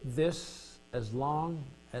speak this as long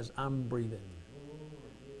as I'm breathing.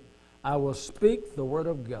 I will speak the word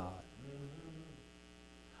of God.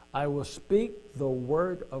 I will speak the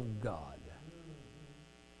word of God.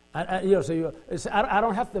 I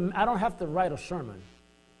don't have to write a sermon.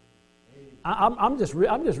 I'm just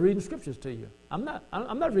reading scriptures to you. I'm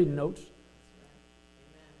not reading notes.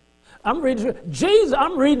 I'm reading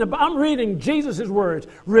Jesus' words.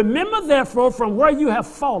 Remember therefore from where you have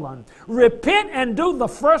fallen. Repent and do the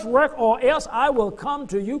first work, or else I will come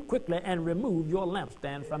to you quickly and remove your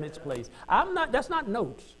lampstand from its place. That's not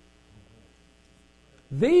notes.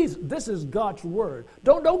 This is God's word.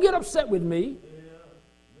 Don't get upset with me.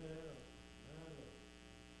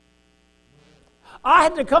 I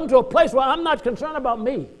had to come to a place where I'm not concerned about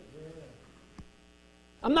me.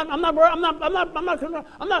 I'm not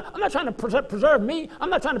trying to preserve me.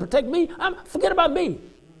 I'm not trying to protect me. Forget about me.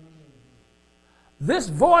 This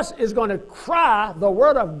voice is going to cry the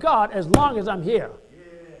word of God as long as I'm here.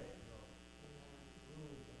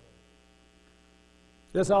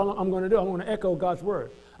 That's all I'm going to do. I'm going to echo God's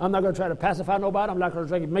word. I'm not going to try to pacify nobody. I'm not going to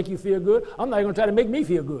try to make you feel good. I'm not going to try to make me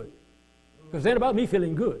feel good. Because it ain't about me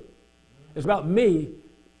feeling good. It's about me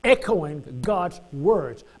echoing God's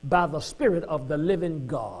words by the Spirit of the living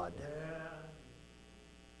God.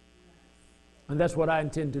 And that's what I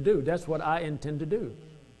intend to do. That's what I intend to do.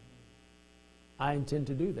 I intend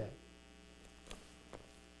to do that.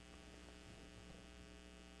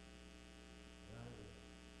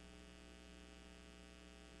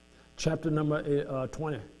 Chapter number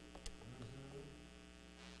 20.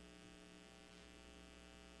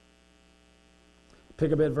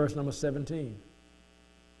 Pick up at verse number 17.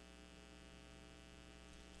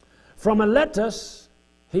 From Miletus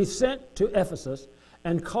he sent to Ephesus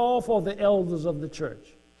and called for the elders of the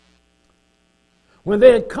church. When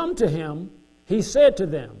they had come to him, he said to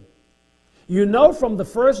them, you know from the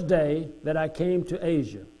first day that I came to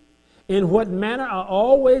Asia, in what manner I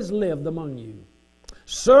always lived among you,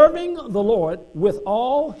 serving the Lord with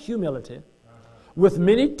all humility, with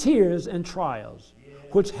many tears and trials,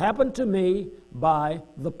 which happened to me by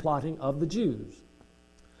the plotting of the Jews.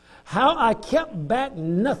 How I kept back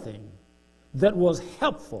nothing that was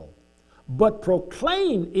helpful, but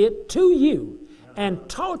proclaimed it to you and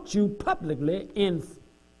taught you publicly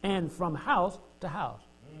and from house to house.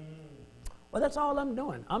 Well, that's all I'm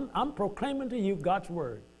doing. I'm proclaiming to you God's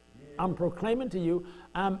word. I'm proclaiming to you.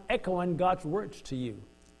 I'm echoing God's words to you.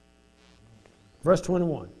 Verse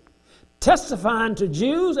 21. Testifying to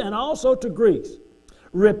Jews and also to Greeks,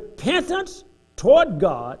 repentance toward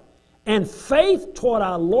God and faith toward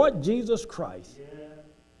our Lord Jesus Christ.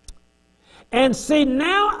 And see,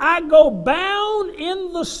 now I go bound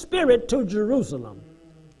in the Spirit to Jerusalem,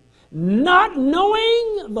 not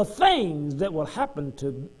knowing the things that will happen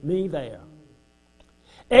to me there,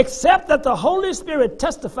 except that the Holy Spirit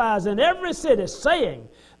testifies in every city, saying,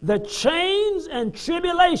 the chains and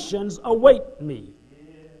tribulations await me.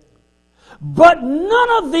 But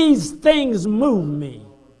none of these things move me,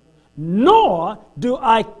 nor do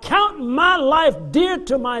I count my life dear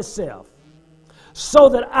to myself, so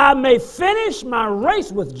that I may finish my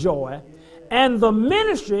race with joy and the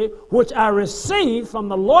ministry which I received from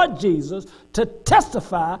the Lord Jesus to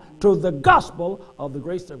testify to the gospel of the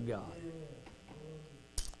grace of God.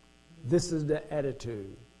 This is the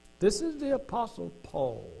attitude. This is the Apostle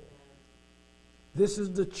Paul. This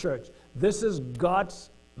is the church. This is God's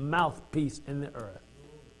mouthpiece in the earth.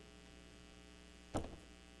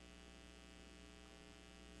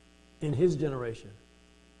 In his generation.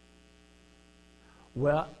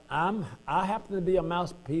 Well, I happen to be a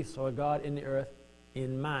mouthpiece for God in the earth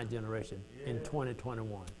in my generation, in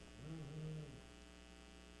 2021.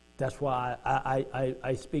 That's why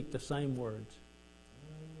I speak the same words.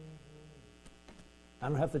 I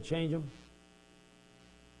don't have to change them.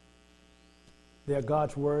 They're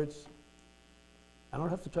God's words. I don't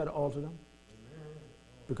have to try to alter them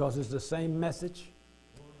because it's the same message.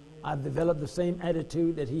 I've developed the same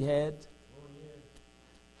attitude that he had.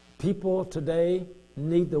 People today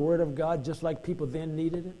need the Word of God just like people then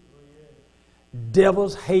needed it.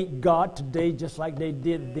 Devils hate God today just like they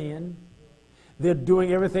did then. They're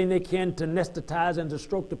doing everything they can to anesthetize and to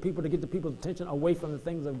stroke the people, to get the people's attention away from the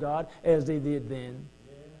things of God as they did then.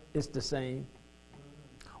 It's the same.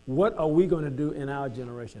 What are we going to do in our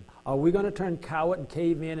generation? Are we going to turn coward and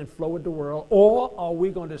cave in and flow with the world? Or are we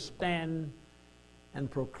going to stand and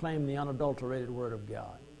proclaim the unadulterated Word of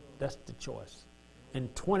God? That's the choice. In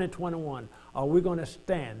 2021, are we going to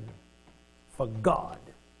stand for God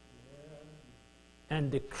and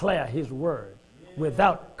declare His Word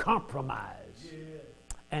without compromise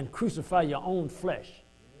and crucify your own flesh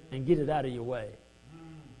and get it out of your way?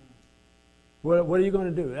 What are you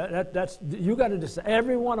going to do? That's you got to decide.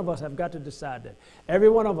 Every one of us have got to decide that. Every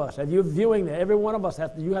one of us, if you're viewing that, every one of us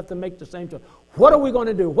you have to make the same choice. What are we going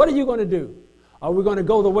to do? What are you going to do? Are we going to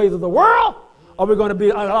go the ways of the world? Are we going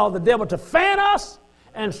to allow the devil to fan us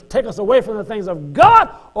and take us away from the things of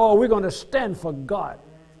God? Or are we going to stand for God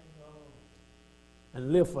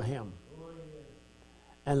and live for Him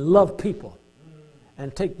and love people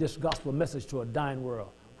and take this gospel message to a dying world?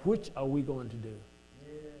 Which are we going to do?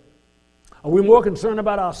 Are we more concerned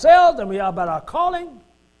about ourselves than we are about our calling?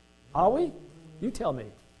 Are we? You tell me.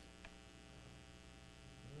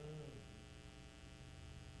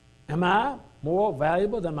 Am I more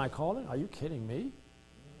valuable than my calling? Are you kidding me?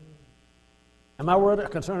 Am I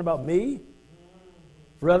concerned about me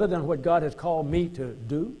rather than what God has called me to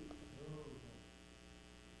do?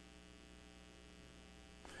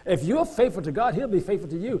 If you're faithful to God, He'll be faithful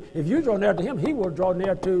to you. If you draw near to Him, He will draw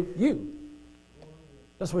near to you.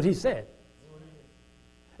 That's what He said.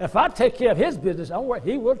 If I take care of His business, don't worry,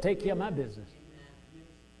 He will take care of my business.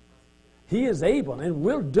 He is able and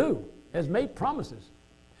will do, has made promises.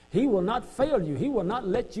 He will not fail you. He will not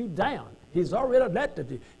let you down. He's already let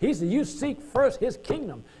you. He said, you seek first His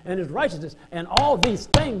kingdom and His righteousness, and all these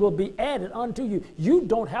things will be added unto you. You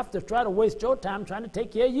don't have to try to waste your time trying to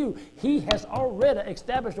take care of you. He has already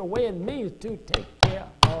established a way and means to take care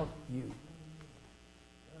of you.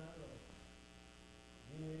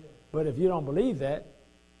 But if you don't believe that,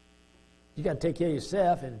 you got to take care of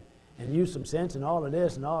yourself and use some sense and all of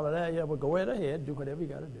this and all of that. Yeah, well, go right ahead. Do whatever you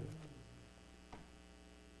got to do.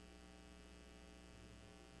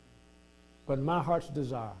 But my heart's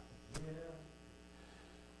desire, as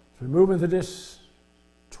we move into this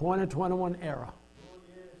 2021 era,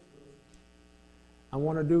 I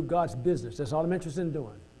want to do God's business. That's all I'm interested in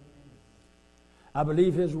doing. I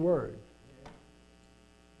believe His Word.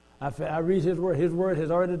 I read His Word. His Word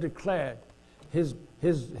has already declared His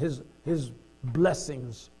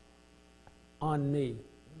blessings on me.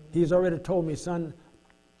 He's already told me, son,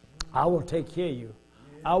 I will take care of you.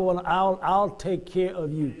 I'll take care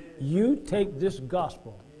of you. You take this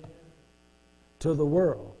gospel to the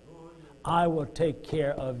world. I will take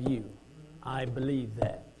care of you. I believe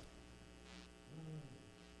that.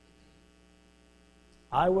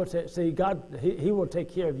 I will see God. He will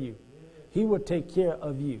take care of you. He will take care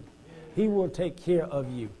of you. He will take care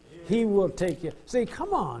of you. he will take care. See,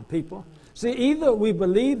 come on, people. See, either we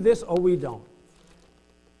believe this or we don't.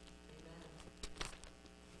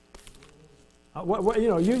 Either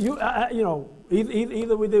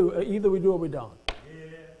we do or we don't.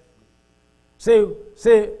 Yeah.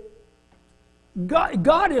 See,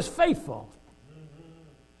 God is faithful.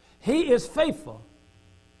 He is faithful.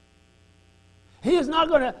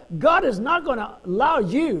 God is not going to allow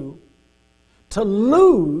you to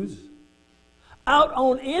lose out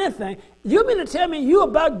on anything. You mean to tell me you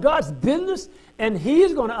about God's business and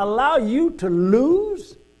He's going to allow you to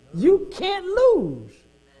lose? You can't lose.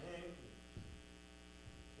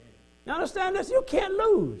 You understand this? You can't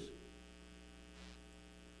lose.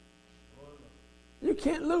 You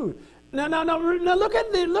can't lose. Now look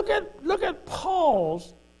at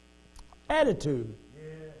Paul's attitude.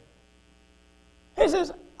 He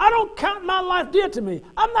says, I don't count my life dear to me.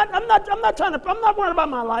 I'm not worried about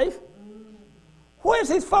my life. Where's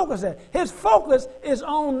his focus at? His focus is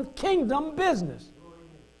on kingdom business.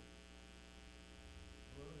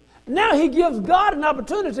 Now he gives God an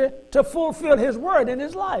opportunity to fulfill his word in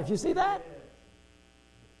his life. You see that?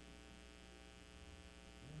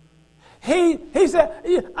 He said,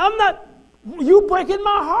 you breaking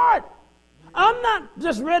my heart. I'm not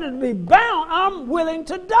just ready to be bound. I'm willing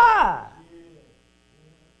to die.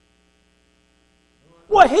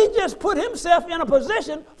 Well, he just put himself in a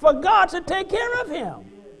position for God to take care of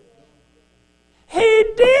him. He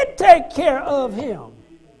did take care of him.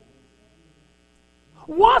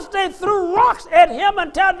 Once they threw rocks at him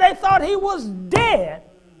until they thought he was dead,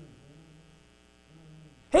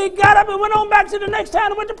 he got up and went on back to the next town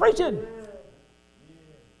and went to preaching.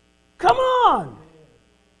 Come on.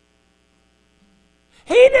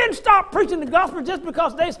 He didn't stop preaching the gospel just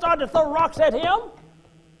because they started to throw rocks at him.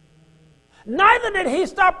 Neither did he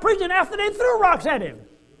stop preaching after they threw rocks at him.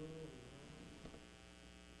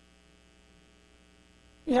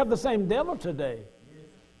 You have the same devil today,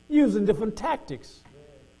 using different tactics.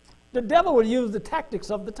 The devil will use the tactics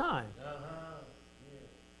of the time.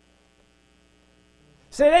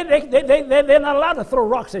 See, they're not allowed to throw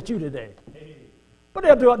rocks at you today. But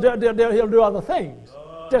he'll do other things.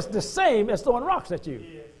 Just the same as throwing rocks at you.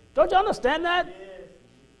 Don't you understand that?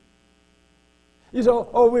 You say,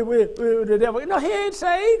 the devil. No, he ain't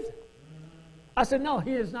saved. I said, no,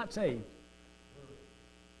 he is not saved.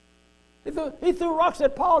 He threw rocks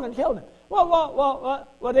at Paul and killed him. Well,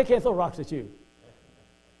 they can't throw rocks at you.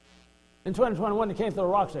 In 2021, they can't throw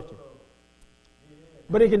rocks at you.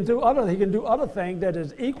 But he can do other things that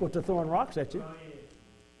is equal to throwing rocks at you.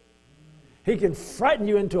 He can frighten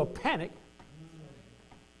you into a panic.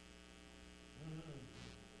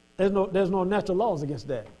 There's no natural laws against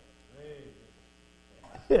that.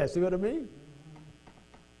 Yeah, see what I mean?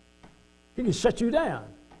 He can shut you down.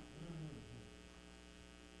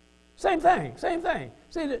 Same thing.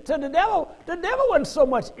 See, the devil wasn't so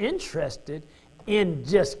much interested in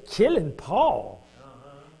just killing Paul.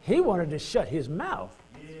 He wanted to shut his mouth.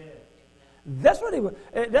 That's what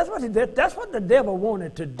the devil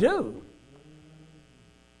wanted to do.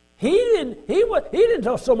 He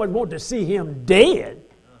didn't so much want to see him dead.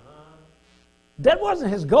 That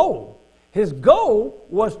wasn't his goal. His goal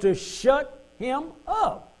was to shut him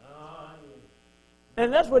up.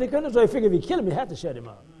 And that's what he couldn't do. So he figured if he killed him, he had to shut him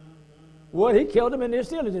up. Well, he killed him and it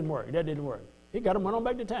still didn't work. That didn't work. He got him, went on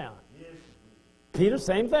back to town. Peter,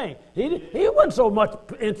 same thing. He wasn't so much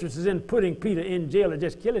interested in putting Peter in jail or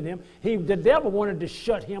just killing him. The devil wanted to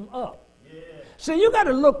shut him up. So you got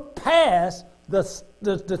to look past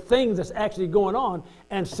the things that's actually going on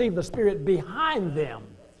and see the spirit behind them.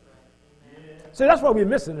 See, that's why we're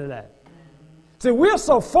missing to that. See, we're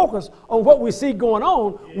so focused on what we see going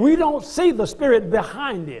on, we don't see the spirit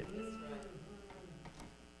behind it.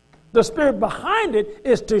 The spirit behind it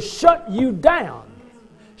is to shut you down,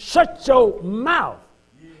 shut your mouth,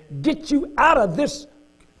 get you out of this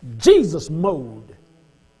Jesus mode.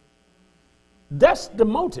 That's the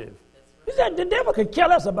motive. He said the devil can care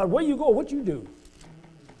less about where you go or what you do,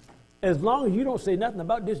 as long as you don't say nothing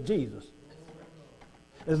about this Jesus.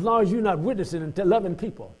 As long as you're not witnessing and loving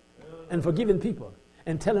people and forgiving people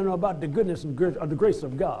and telling them about the goodness and the grace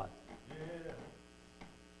of God.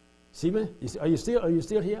 See me? Are you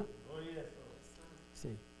still here?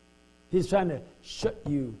 See, he's trying to shut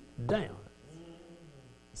you down.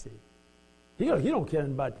 See, he don't care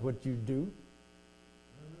about what you do.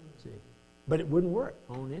 See, but it wouldn't work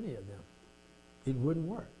on any of them. It wouldn't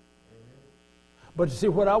work. But you see,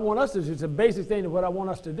 what I want us to do, it's a basic thing of what I want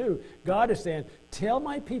us to do. God is saying, tell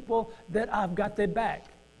my people that I've got their back.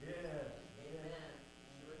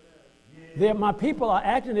 My people are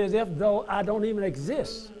acting as if though I don't even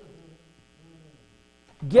exist.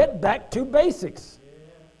 Get back to basics.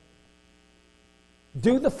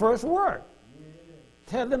 Do the first work.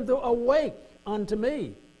 Tell them to awake unto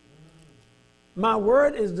me. My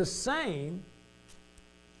word is the same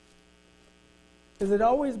as it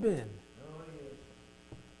always been.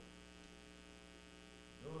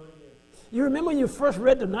 You remember when you first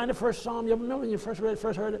read the 91st Psalm? You remember when you first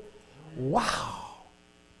heard it? Wow.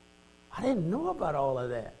 I didn't know about all of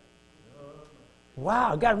that.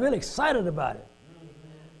 Wow, I got really excited about it.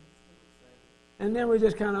 And then we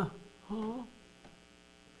just kind of, huh?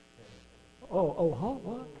 Huh?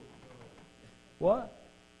 What? What?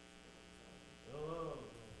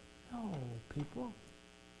 No, people.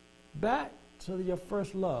 Back to your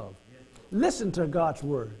first love. Listen to God's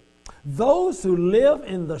word. Those who live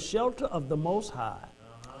in the shelter of the Most High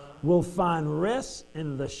will find rest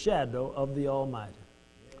in the shadow of the Almighty.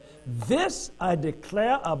 This I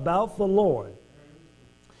declare about the Lord.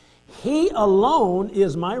 He alone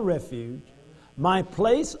is my refuge, my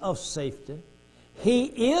place of safety. He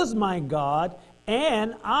is my God,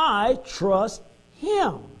 and I trust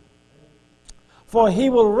him. For he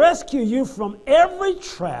will rescue you from every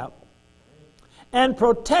trap and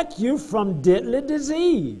protect you from deadly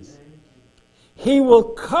disease. He will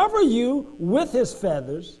cover you with his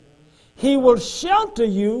feathers. He will shelter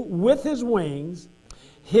you with his wings.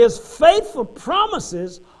 His faithful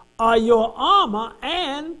promises are your armor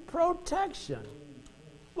and protection.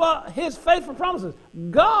 Well, his faithful promises.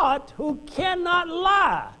 God who cannot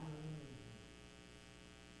lie.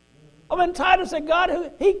 When Titus said God who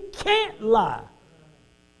he can't lie.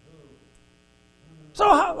 So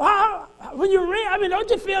how when you read,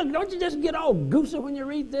 don't you just get all goosey when you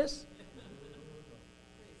read this?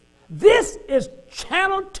 This is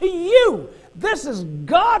channeled to you. This is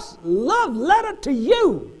God's love letter to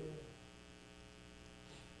you.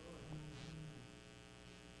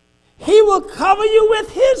 He will cover you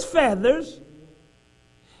with his feathers.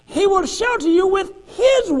 He will shelter you with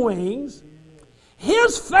his wings.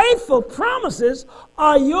 His faithful promises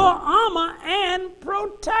are your armor and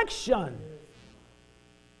protection.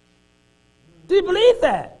 Do you believe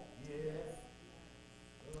that?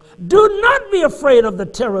 Do not be afraid of the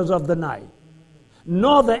terrors of the night,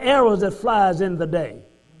 nor the arrows that flies in the day.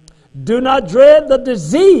 Do not dread the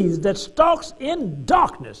disease that stalks in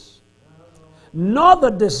darkness, nor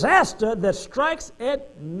the disaster that strikes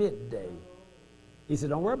at midday. He said,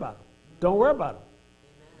 don't worry about them. Don't worry about them.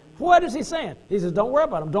 What is he saying? He says, don't worry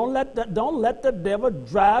about them. Don't let the devil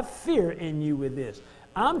drive fear in you with this.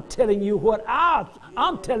 I'm telling you what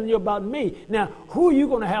I'm telling you about me. Now, who are you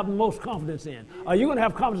going to have the most confidence in? Are you going to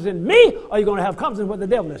have confidence in me, or are you going to have confidence in what the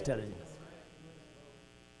devil is telling you?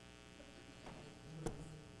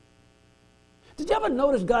 Did you ever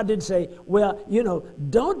notice God didn't say, well,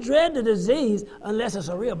 don't dread the disease unless it's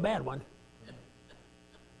a real bad one?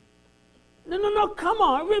 No, come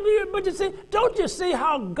on. But you see, don't you see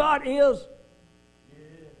how God is?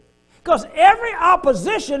 Because every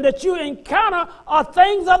opposition that you encounter are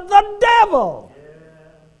things of the devil.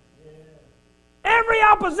 Every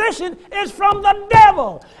opposition is from the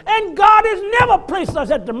devil. And God has never placed us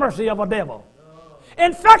at the mercy of a devil.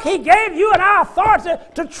 In fact, he gave you and I authority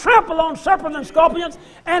to trample on serpents and scorpions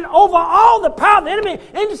and over all the power of the enemy.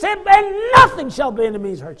 And he said, and nothing shall by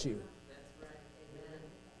enemies hurt you.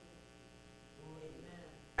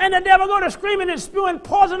 And the devil go to screaming and spewing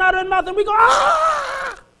poison out of his mouth, and we go,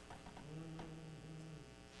 ah!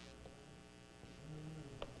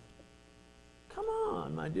 Come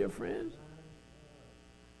on, my dear friends.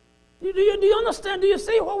 Do you understand? Do you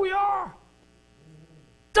see where we are?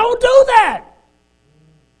 Don't do that.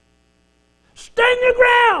 Stand your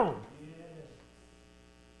ground.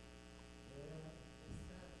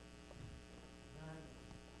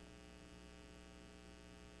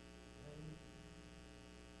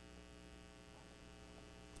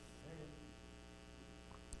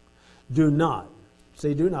 Do not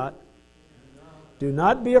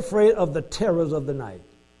be afraid of the terrors of the night,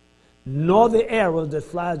 nor the arrows that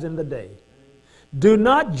flies in the day. Do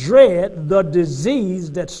not dread the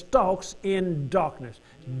disease that stalks in darkness.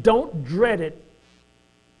 Don't dread it.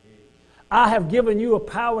 I have given you a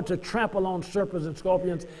power to trample on serpents and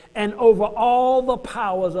scorpions and over all the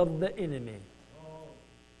powers of the enemy.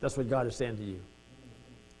 That's what God is saying to you.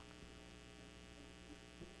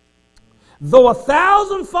 Though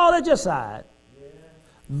 1,000 fall at your side,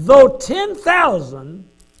 though 10,000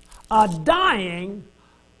 are dying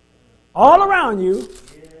all around you,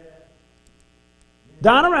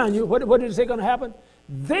 down around you, what did he say going to happen?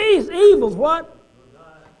 These evils, what?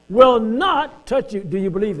 Will not touch you. Do you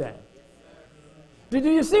believe that? Do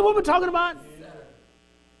you see what we're talking about?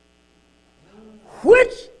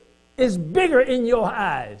 Which is bigger in your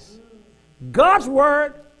eyes? God's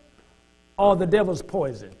word or the devil's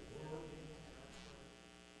poison?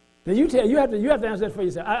 Now you have to answer that for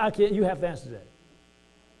yourself. I can't. You have to answer that.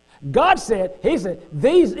 God said, He said,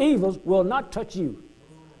 these evils will not touch you.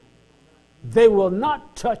 They will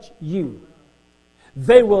not touch you.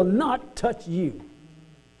 They will not touch you.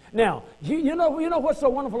 Now, you know what's so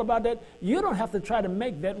wonderful about that? You don't have to try to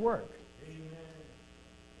make that work.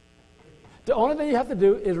 The only thing you have to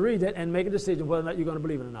do is read that and make a decision whether or not you're going to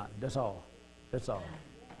believe it or not. That's all. That's all.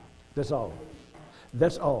 That's all.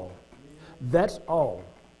 That's all. That's all.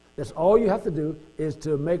 That's all you have to do is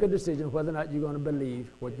to make a decision whether or not you're going to believe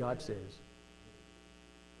what God says.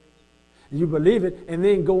 You believe it and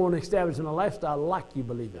then go on establishing a lifestyle like you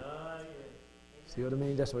believe it. See what I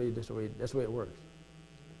mean? That's the way it works.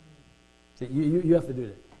 See, you have to do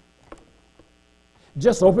that.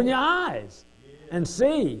 Just open your eyes and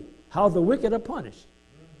see how the wicked are punished.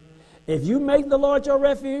 If you make the Lord your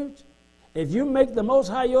refuge, if you make the Most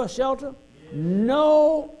High your shelter,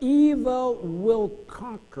 no evil will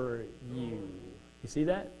conquer you. You see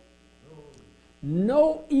that?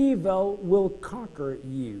 No evil will conquer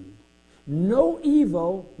you. No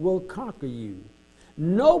evil will conquer you.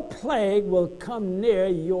 No plague will come near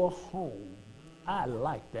your home. I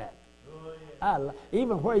like that.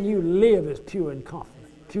 Even where you live is pure and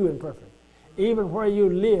confident, pure and perfect. Even where you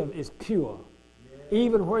live is pure.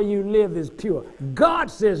 Even where you live is pure.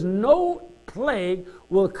 God says no plague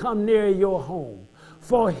will come near your home,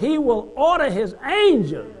 for He will order His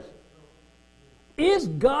angels. Is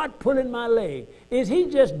God pulling my leg? Is He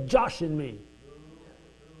just joshing me?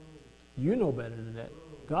 You know better than that.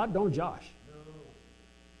 God don't josh.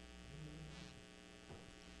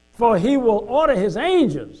 For He will order His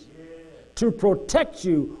angels to protect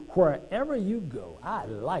you wherever you go. I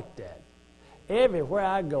like that. Everywhere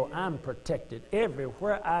I go, I'm protected.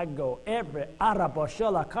 Everywhere I go, everywhere I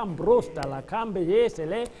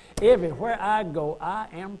go, I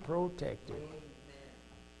am protected.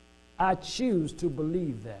 I choose to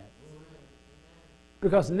believe that.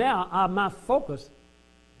 Because now my focus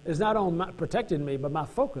is not on protecting me, but my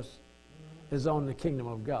focus is on the kingdom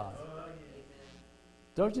of God.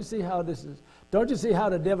 Don't you see how this is? Don't you see how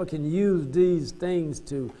the devil can use these things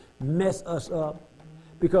to mess us up?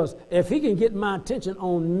 Because if he can get my attention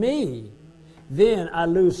on me, then I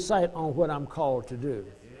lose sight on what I'm called to do.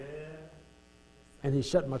 And he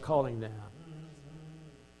shut my calling down.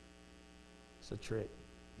 It's a trick.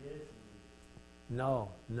 No,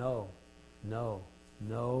 no, no,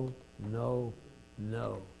 no, no,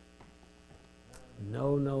 no.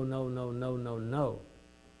 No, no, no, no, no, no, no.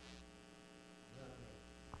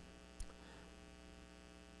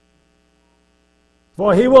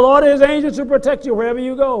 For He will order His angels to protect you wherever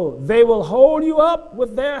you go. They will hold you up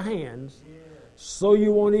with their hands so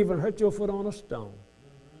you won't even hurt your foot on a stone.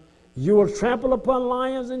 You will trample upon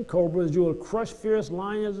lions and cobras. You will crush fierce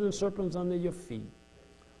lions and serpents under your feet.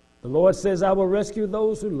 The Lord says, I will rescue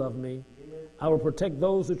those who love me. I will protect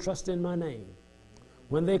those who trust in my name.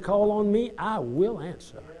 When they call on me, I will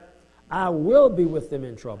answer. I will be with them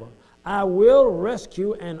in trouble. I will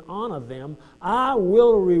rescue and honor them. I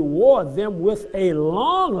will reward them with a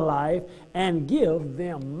long life and give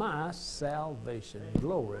them my salvation.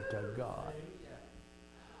 Glory to God.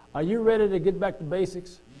 Are you ready to get back to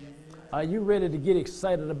basics? Are you ready to get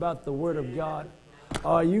excited about the Word of God?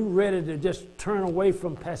 Are you ready to just turn away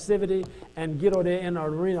from passivity and get over there in the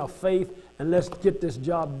arena of faith and let's get this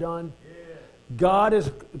job done? God is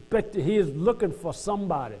He is looking for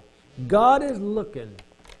somebody. God is looking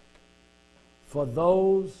for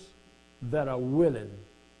those that are willing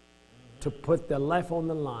to put their life on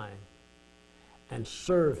the line and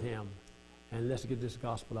serve Him. And let's get this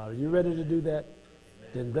gospel out. Are you ready to do that?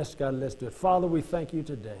 Then bless God, let's do it. Father, we thank you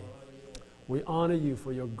today. We honor you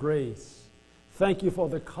for your grace. Thank you for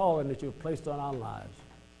the calling that you've placed on our lives.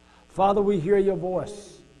 Father, we hear your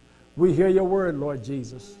voice. We hear your word, Lord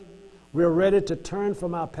Jesus. We're ready to turn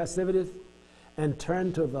from our passivity and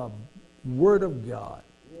turn to the Word of God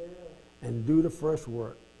and do the first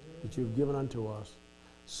work that you've given unto us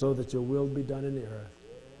so that your will be done in the earth.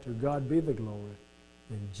 To God be the glory.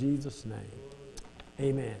 In Jesus' name,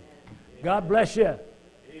 amen. God bless you.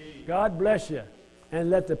 God bless you. And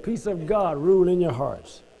let the peace of God rule in your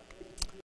hearts.